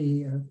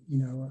Moody, a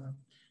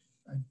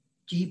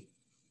deep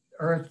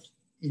earth,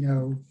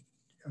 a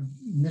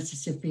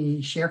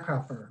Mississippi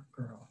sharecropper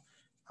girl,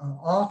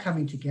 all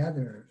coming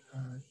together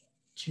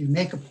to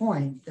make a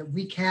point that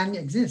we can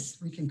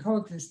exist, we can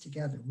coexist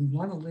together. We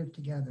want to live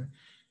together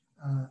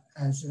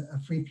as a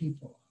free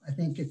people. I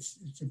think it's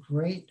a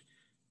great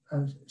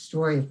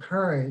story of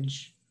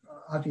courage,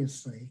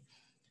 obviously,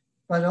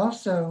 but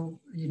also,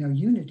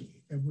 unity,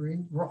 that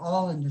we're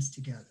all in this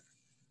together.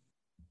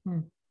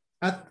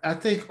 I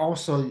think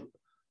also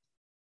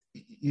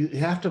you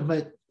have to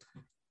make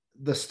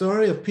the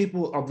story of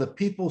the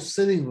people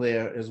sitting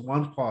there is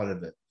one part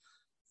of it.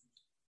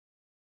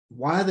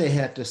 Why they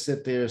had to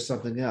sit there is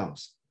something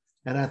else.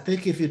 And I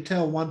think if you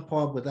tell one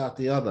part without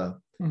the other,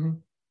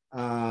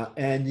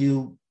 and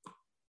you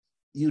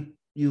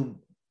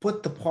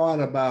put the part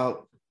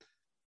about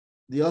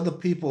the other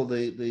people,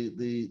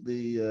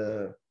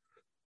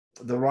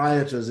 the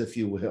rioters, if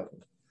you will.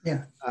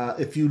 Yeah.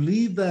 If you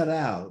leave that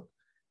out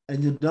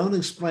and you don't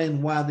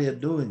explain why they're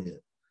doing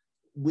it,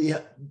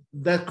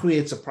 that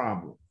creates a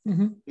problem,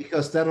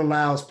 because that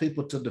allows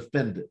people to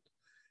defend it,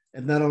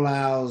 and that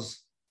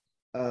allows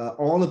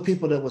all the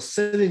people that were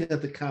sitting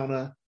at the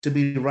counter to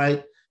be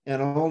right,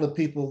 and all the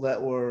people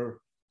that were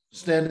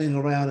standing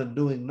around and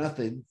doing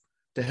nothing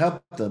to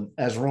help them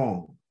as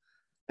wrong.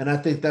 And I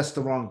think that's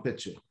the wrong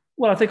picture.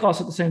 Well, I think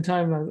also at the same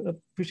time, I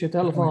appreciate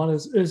that, Levon,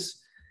 is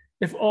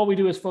if all we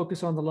do is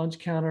focus on the lunch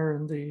counter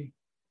and the,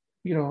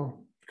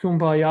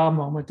 kumbaya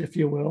moment, if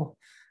you will,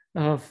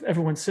 of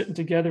everyone sitting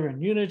together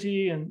in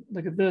unity and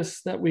look at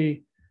this, that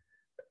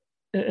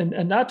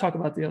and not talk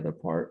about the other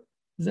part,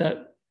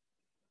 that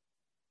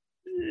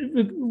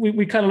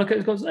we kind of look at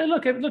it, goes, hey,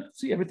 look,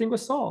 see, everything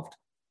was solved.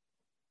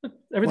 Look,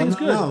 everything's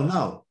good.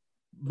 No.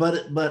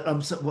 But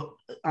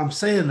I'm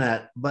saying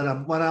that,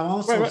 but what I'm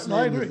also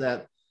saying is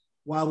that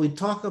while we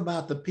talk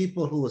about the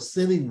people who are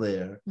sitting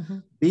there,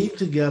 being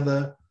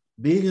together,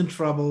 being in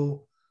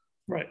trouble,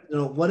 right?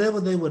 Whatever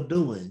they were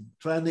doing,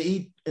 trying to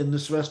eat in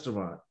this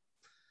restaurant,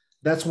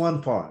 that's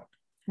one part,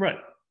 right?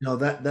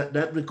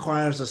 That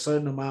requires a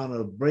certain amount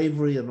of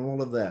bravery and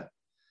all of that,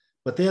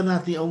 but they're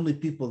not the only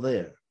people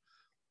there.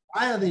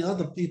 Why are the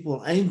other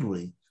people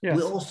angry? Yes.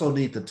 We also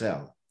need to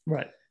tell,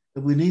 right?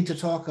 And we need to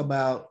talk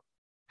about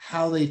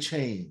how they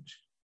change,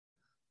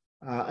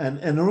 and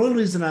the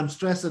only reason I'm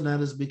stressing that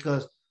is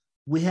because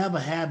we have a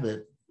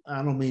habit.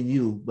 I don't mean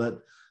you, but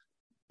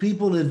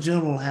people in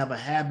general have a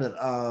habit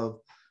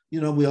of,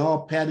 we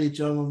all pat each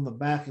other on the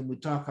back and we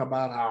talk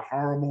about how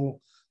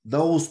horrible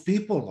those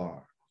people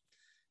are.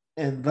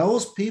 And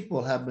those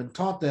people have been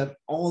taught that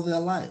all their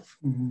life.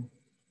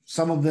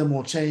 Some of them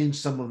will change,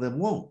 some of them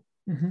won't.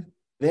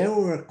 There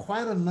were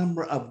quite a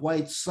number of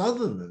white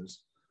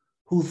Southerners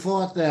who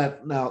thought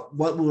that, now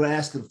what we were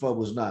asking for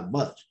was not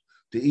much.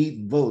 To eat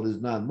and vote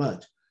is not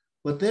much.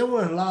 But there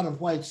were a lot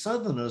of white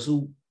Southerners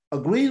who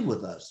agreed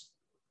with us,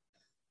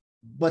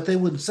 but they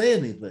wouldn't say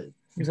anything.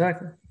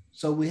 Exactly.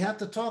 So we have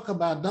to talk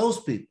about those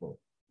people,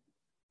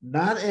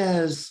 not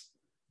as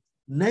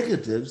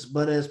negatives,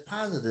 but as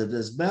positives,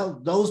 as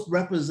those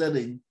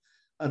representing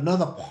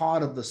another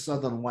part of the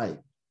Southern white.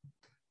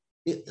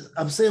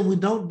 I'm saying we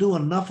don't do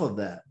enough of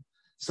that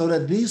so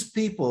that these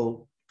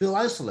people feel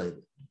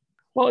isolated.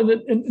 Well,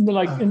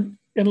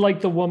 and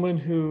like the woman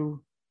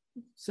who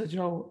said,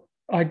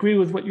 I agree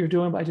with what you're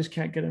doing, but I just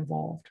can't get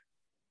involved.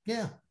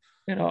 Yeah.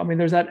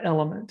 There's that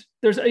element.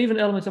 There's even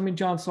elements.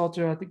 John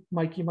Salter, I think,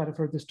 Mike, you might have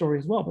heard the story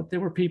as well, but there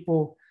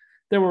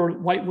were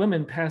white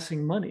women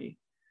passing money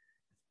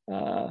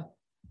to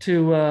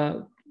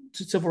to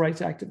civil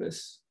rights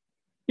activists,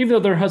 even though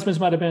their husbands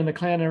might have been in the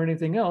Klan or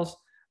anything else,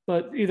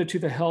 but either to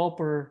the help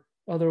or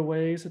other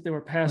ways that they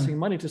were passing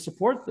money to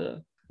support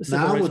the civil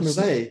now, rights I would movement.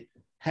 say,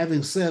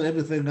 having said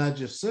everything I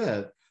just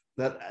said,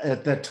 that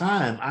at that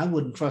time, I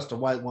wouldn't trust a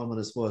white woman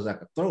as far as I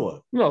could throw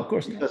her. No, of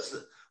course not.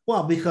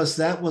 Because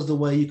that was the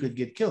way you could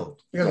get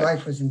killed. Your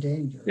life was in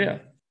danger. Yeah.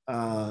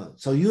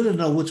 So you didn't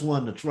know which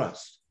one to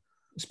trust.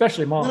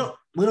 Especially mom.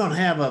 We don't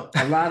have a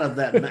lot of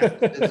that now.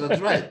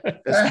 That's right.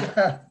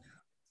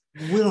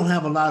 We don't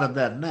have a lot of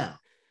that now.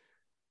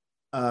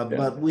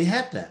 But we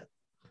had that.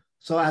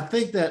 So I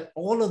think that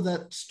all of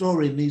that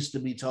story needs to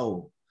be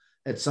told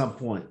at some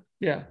point.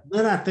 Yeah.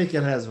 Then I think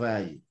it has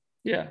value.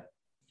 Yeah.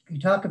 You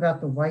talk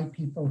about the white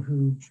people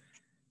who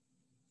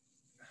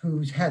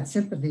had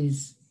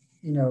sympathies,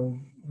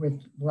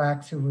 with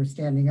Blacks who were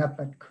standing up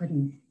but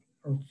couldn't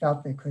or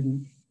felt they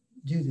couldn't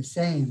do the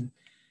same.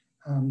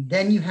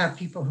 Then you have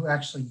people who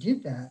actually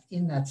did that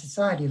in that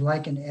society,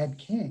 like an Ed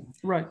King,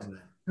 right,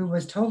 who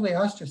was totally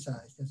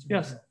ostracized as a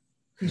result,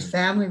 whose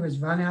family was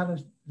run out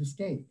of the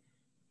state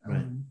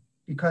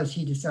because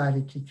he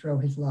decided to throw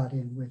his lot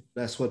in with.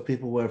 That's what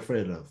people were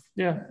afraid of.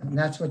 Yeah, and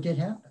that's what did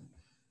happen.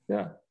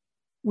 Yeah,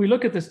 we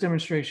look at this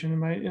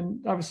demonstration, and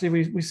obviously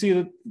we see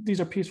that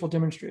these are peaceful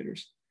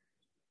demonstrators.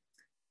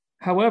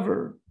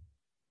 However,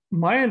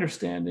 my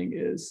understanding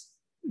is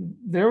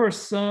there were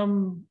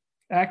some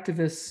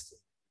activists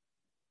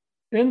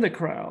in the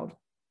crowd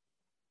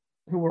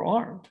who were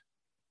armed.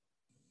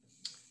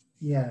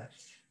 Yes,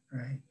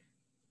 right.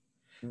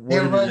 What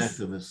are the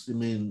activists? You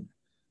mean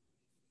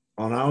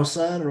on our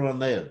side or on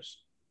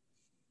theirs?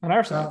 On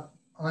our side.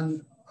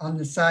 On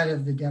the side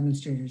of the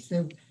demonstrators.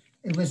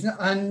 It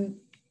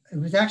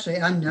was actually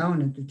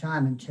unknown at the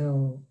time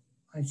until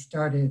I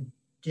started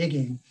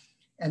digging.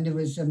 And there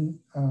was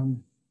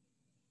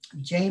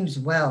James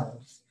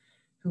Wells,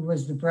 who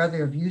was the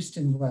brother of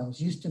Houston Wells.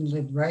 Houston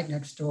lived right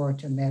next door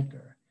to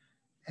Medgar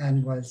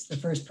and was the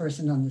first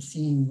person on the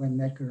scene when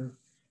Medgar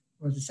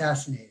was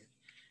assassinated.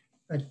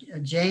 But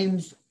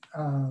James,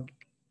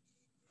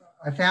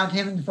 I found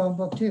him in the phone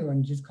book too,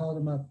 and just called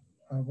him up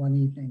one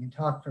evening and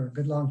talked for a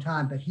good long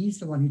time. But he's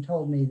the one who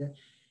told me that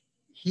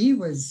he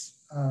was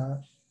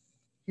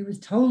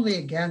totally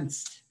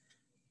against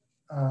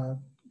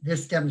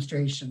this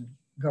demonstration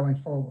going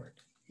forward.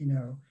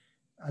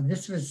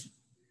 This was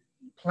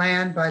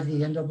planned by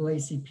the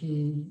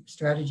NAACP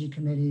strategy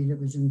committee that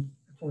was in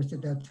force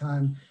at that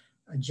time.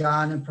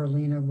 John and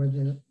Perlina were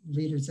the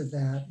leaders of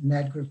that.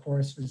 Medgar, of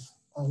course, was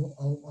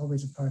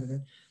always a part of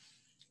it.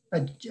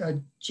 But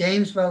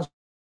James Wells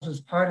was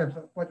part of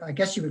what I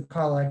guess you would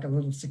call like a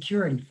little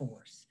security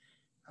force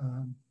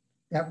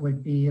that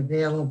would be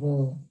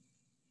available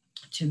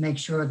to make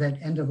sure that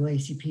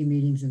NAACP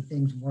meetings and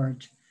things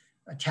weren't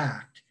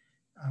attacked.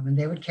 And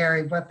they would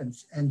carry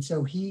weapons. And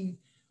so he,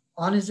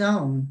 on his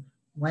own,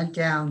 went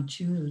down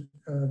to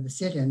the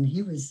sit-in.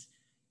 He was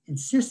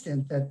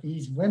insistent that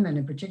these women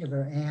in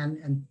particular, Anne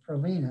and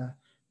Perlina,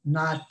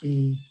 not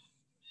be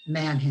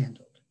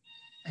manhandled.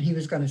 And he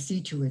was going to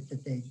see to it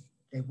that they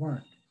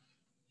weren't.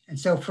 And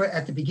so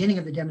at the beginning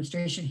of the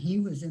demonstration, he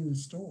was in the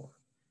store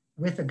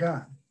with a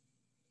gun,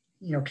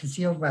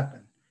 concealed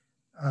weapon,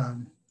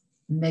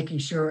 making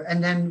sure.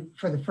 And then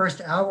for the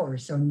first hour or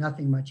so,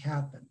 nothing much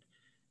happened.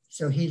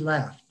 So he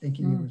left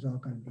thinking it was all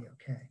going to be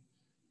okay.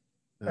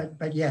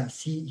 But yes,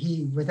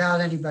 he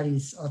without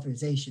anybody's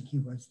authorization, he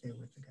was there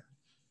with the gun.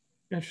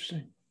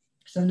 Interesting.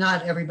 So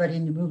not everybody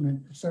in the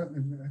movement,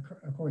 certainly,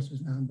 of course, was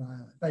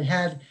nonviolent. But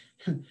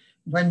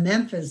when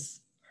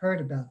Memphis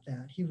heard about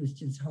that, he was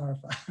just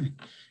horrified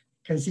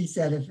because he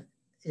said,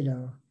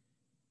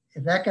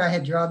 if that guy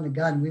had drawn the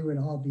gun, we would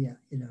all be, it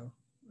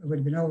would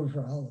have been over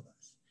for all of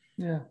us.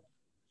 Yeah.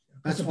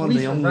 That's one of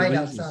the only right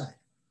reasons outside.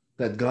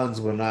 that guns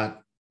were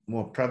not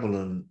more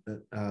prevalent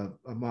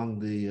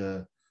among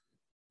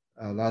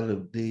a lot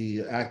of the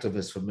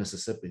activists from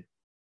Mississippi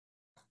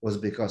was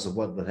because of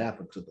what would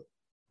happen to them.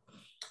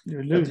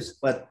 You're loose.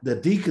 But the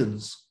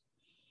deacons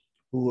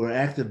who were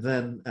active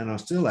then and are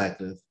still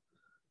active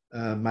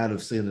might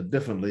have seen it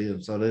differently,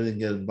 and so they didn't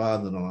get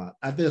involved in a lot.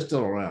 They're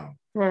still around.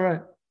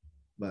 Right.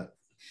 But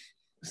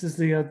this is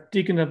the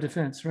Deacon of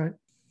Defense, right?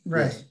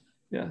 Right.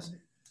 Yes.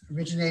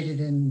 Originated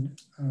in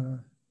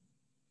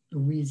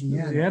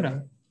Louisiana.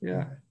 Right?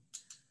 Yeah.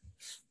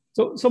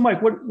 So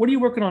Mike, what are you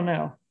working on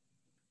now?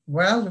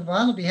 Well,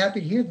 Devon will be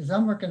happy to hear this.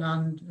 I'm working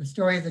on the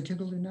story of the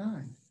Tougaloo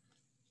Nine,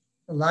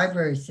 the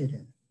library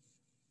sit-in.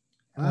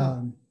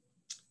 Wow.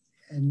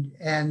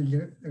 And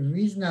the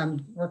reason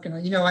I'm working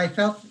on, I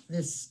felt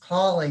this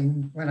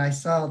calling when I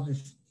saw the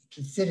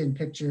sit-in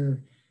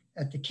picture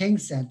at the King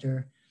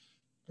Center.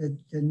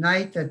 The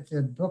night that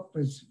the book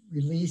was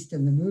released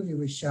and the movie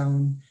was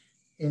shown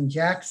in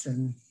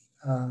Jackson,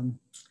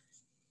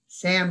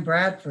 Sam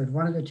Bradford,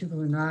 one of the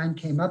Tougaloo Nine,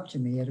 came up to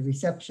me at a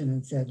reception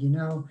and said,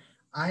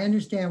 I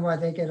understand why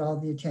they get all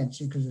the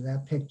attention because of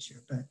that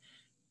picture, but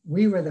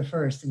we were the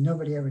first and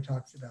nobody ever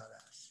talks about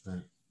us.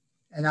 Right.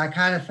 And I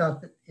kind of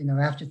felt that,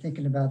 after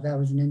thinking about that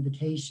was an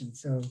invitation.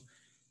 So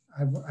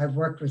I've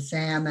worked with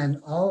Sam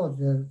and all of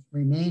the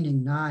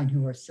remaining 9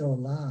 who are still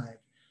alive.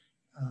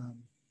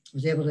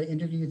 Was able to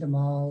interview them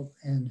all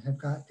and have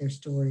got their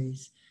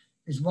stories.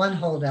 There's one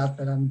holdout,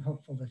 but I'm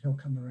hopeful that he'll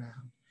come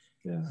around.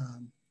 Yeah.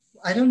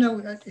 I don't know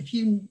if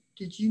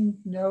did you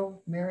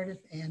know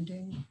Meredith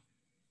Anding?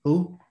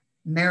 Who?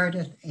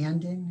 Meredith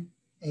Anding,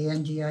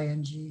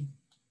 Anding.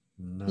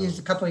 No. He's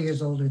a couple of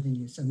years older than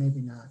you, so maybe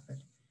not.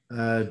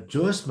 But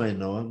Joyce may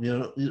know him.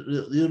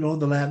 You know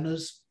the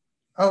Ladners?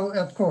 oh,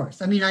 of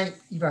course. I mean,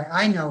 you're right.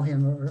 I know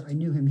him, or I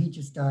knew him. He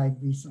just died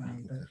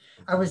recently. But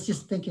I was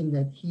just thinking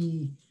that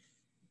he.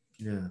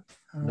 Yeah.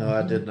 No,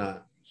 I did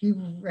not. He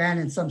ran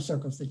in some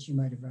circles that you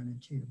might have run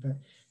into. But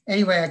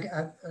anyway,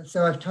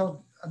 so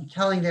I'm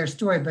telling their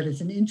story, but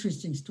it's an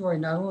interesting story,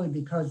 not only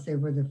because they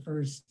were the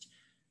first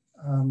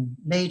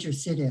major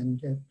sit-in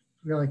that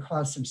really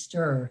caused some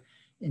stir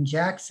in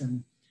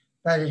Jackson,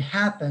 but it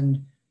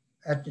happened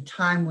at the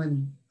time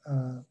when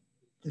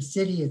the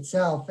city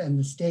itself and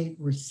the state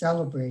were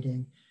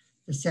celebrating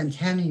the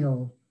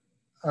centennial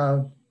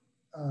of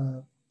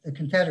the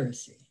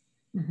Confederacy.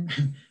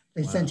 Mm-hmm.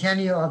 The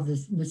centennial of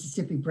the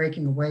Mississippi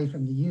breaking away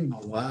from the Union.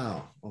 Oh,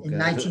 wow. Okay. In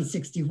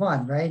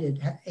 1961, right?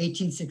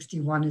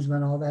 1861 is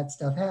when all that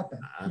stuff happened.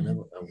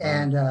 Wow.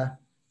 And the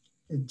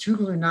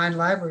Tougaloo 9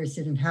 library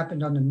sit-in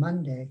happened on a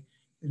Monday.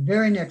 The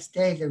very next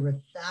day, there were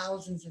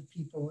thousands of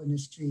people in the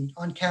street,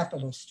 on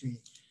Capitol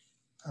Street,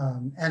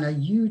 and a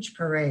huge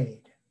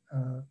parade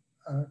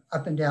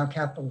up and down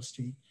Capitol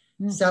Street,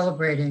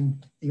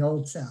 celebrating the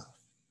Old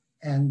South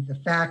and the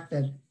fact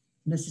that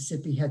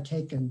Mississippi had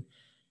taken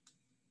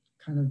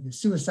kind of the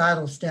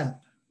suicidal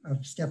step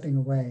of stepping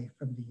away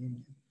from the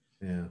Union.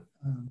 Yeah.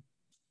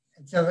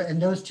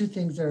 And those two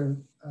things are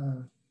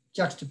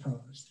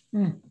juxtaposed.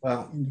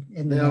 Well,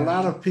 in there are a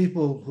lot of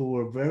people who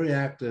were very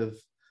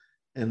active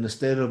in the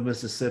state of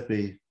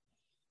Mississippi,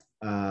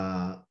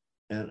 and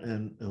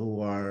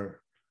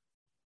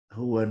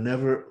we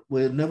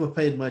never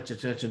paid much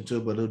attention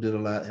to, but who did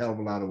hell of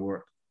a lot of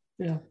work.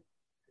 Yeah.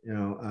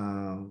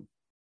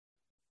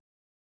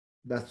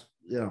 But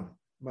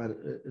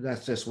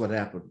that's just what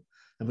happened.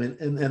 I mean,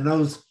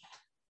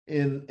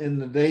 in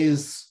the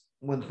days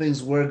when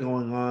things were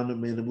going on, I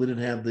mean, we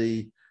didn't have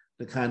the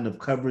kind of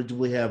coverage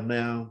we have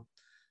now.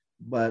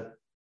 But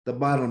the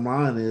bottom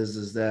line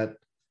is that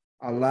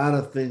a lot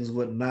of things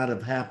would not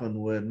have happened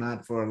were it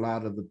not for a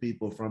lot of the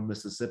people from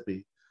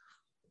Mississippi,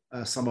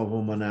 some of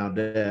whom are now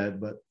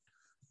dead, but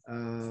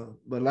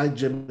like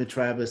Jimmy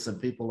Travis and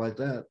people like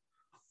that,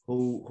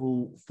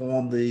 who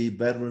formed the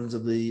veterans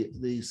of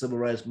the civil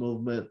rights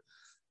movement,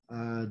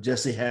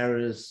 Jesse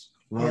Harris,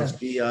 Lawrence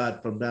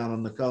Guyot from down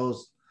on the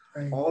coast,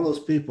 right. All those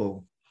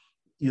people,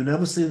 you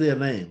never see their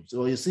names,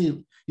 or you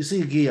see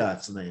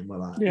Guyot's name a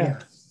lot. Yeah.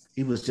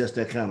 He was just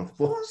that kind of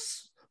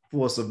force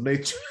of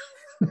nature.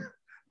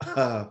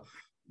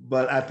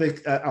 But I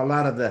think a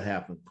lot of that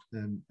happened,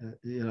 and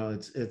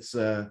it's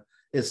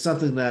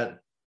something that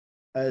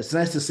it's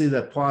nice to see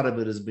that part of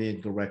it is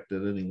being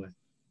corrected anyway.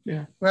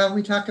 Yeah. Well,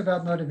 we talked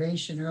about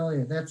motivation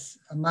earlier. That's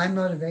my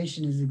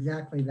motivation is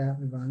exactly that,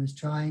 Levon, is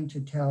trying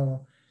to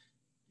tell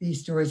these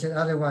stories that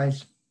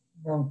otherwise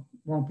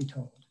won't be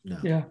told. No.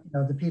 Yeah.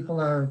 The people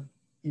are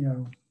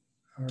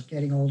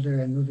getting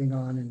older and moving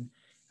on, and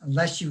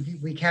unless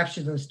we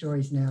capture those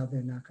stories now,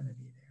 they're not going to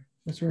be there.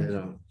 That's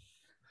right.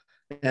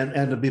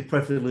 And to be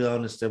perfectly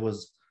honest, there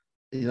was,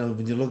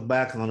 when you look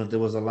back on it, there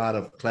was a lot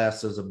of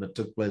classism that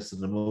took place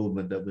in the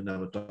movement that we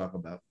never talk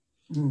about.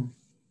 Mm.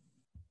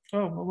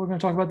 Oh, well, we're going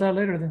to talk about that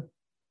later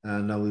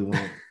then. No, we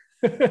won't.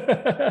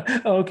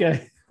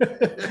 Okay.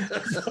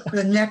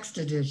 The next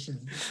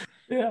edition.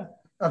 Yeah.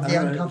 Of the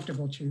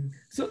Uncomfortable Truth.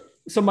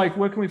 So Mike,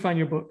 where can we find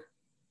your book?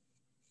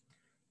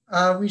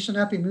 We Shall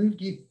Not Be Moved.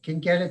 You can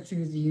get it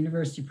through the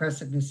University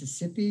Press of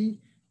Mississippi,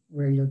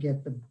 where you'll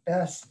get the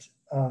best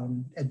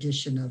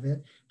edition of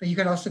it. But you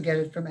can also get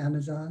it from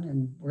Amazon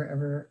and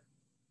wherever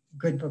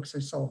good books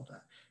are sold.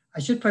 I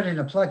should put in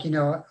a plug.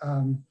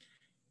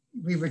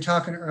 We were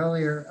talking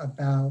earlier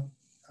about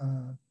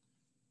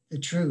the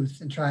truth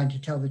and trying to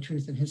tell the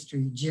truth in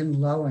history. Jim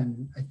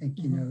Lowen, I think,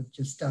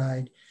 just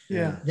died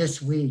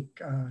this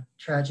week,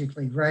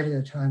 tragically, right at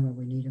a time when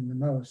we need him the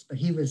most. But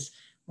he was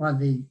one of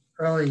the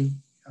early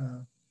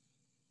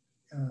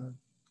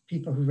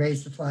people who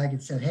raised the flag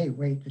and said, hey,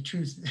 wait, the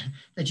truth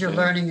that you're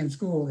learning in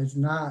school is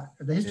not,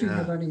 the history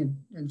you're learning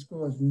in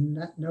school is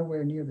not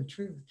nowhere near the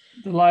truth.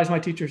 The Lies My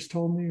Teachers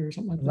Told Me, or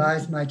something like that.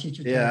 Lies My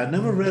Teacher Told Me. I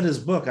never read his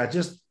book. I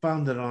just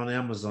found it on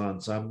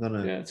Amazon, so I'm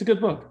gonna. Yeah, it's a good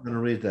book. I'm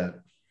gonna read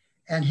that.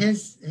 And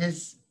his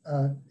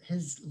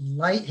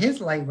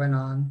light went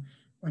on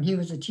when he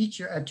was a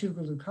teacher at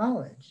Tougaloo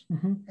College.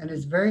 Mm-hmm. And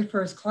his very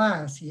first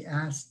class, he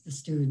asked the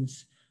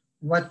students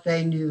what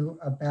they knew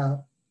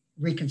about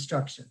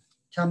Reconstruction.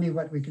 Tell me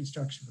what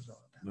Reconstruction was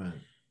all about. Right.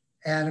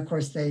 And of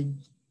course, they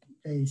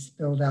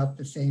spilled out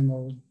the same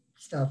old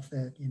stuff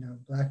that,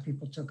 Black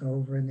people took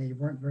over and they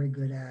weren't very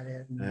good at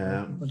it, and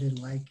white people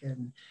didn't like it.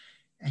 And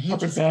he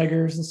just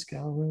baggers and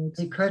scalawags.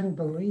 He couldn't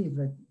believe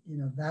that,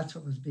 that's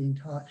what was being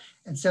taught.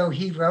 And so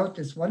he wrote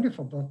this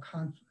wonderful book,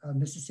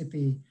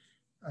 Mississippi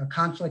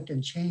Conflict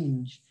and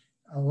Change,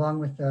 along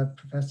with the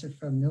professor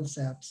from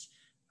Millsaps,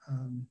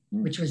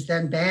 which was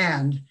then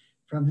banned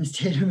from the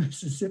state of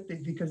Mississippi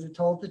because it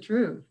told the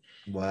truth.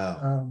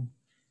 Wow.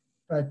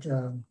 But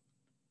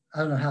I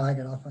don't know how I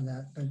got off on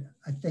that, but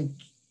I think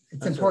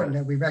it's That's important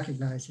right. that we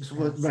recognize his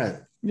past. Right.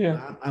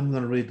 Yeah. I'm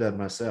going to read that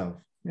myself.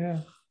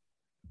 Yeah.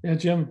 Yeah,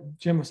 Jim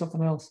was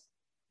something else.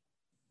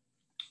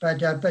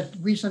 But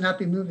We Shall Not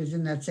Be Moved is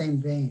in that same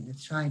vein.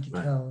 It's trying to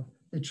Right. tell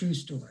the true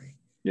story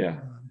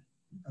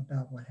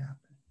about what happened.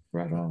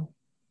 Right on.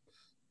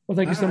 Well,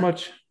 thank you so All right.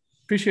 much.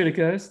 Appreciate it,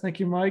 guys. Thank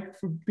you, Mike,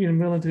 for being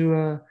willing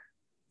to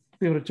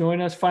be able to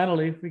join us.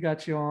 Finally, we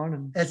got you on.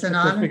 And It's an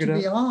honor to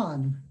be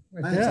on.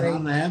 With It's an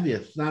honor to have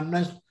you.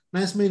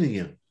 Nice meeting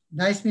you.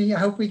 Nice meeting you. I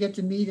hope we get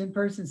to meet in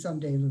person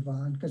someday,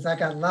 Levon, because I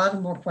got a lot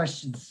of more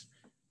questions.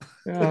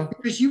 Yeah.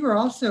 Because you were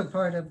also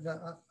part of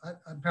the,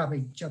 I'm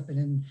probably jumping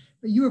in,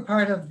 but you were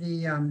part of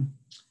the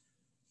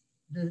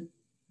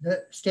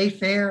State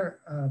Fair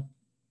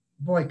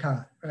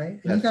boycott, right?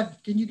 And Yes.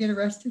 didn't you get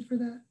arrested for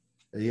that?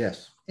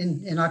 Yes.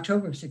 In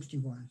October of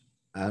 61.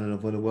 I don't know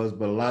what it was,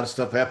 but a lot of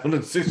stuff happened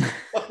in 61.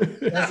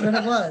 That's what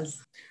it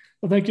was.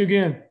 Well, thank you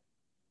again.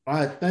 All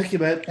right. Thank you,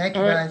 man. Thank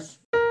you, All right. guys.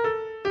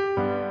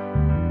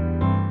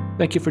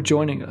 Thank you for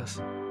joining us.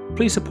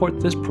 Please support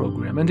this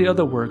program and the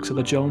other works of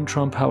the Joan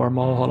Trumpauer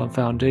Mulholland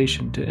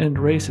Foundation to end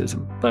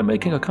racism by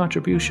making a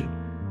contribution.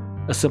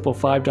 A simple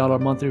 $5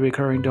 monthly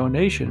recurring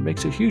donation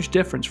makes a huge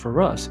difference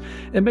for us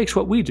and makes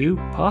what we do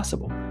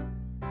possible.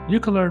 You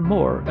can learn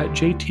more at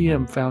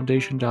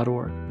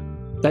jtmfoundation.org.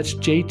 That's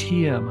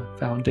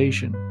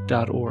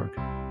jtmfoundation.org.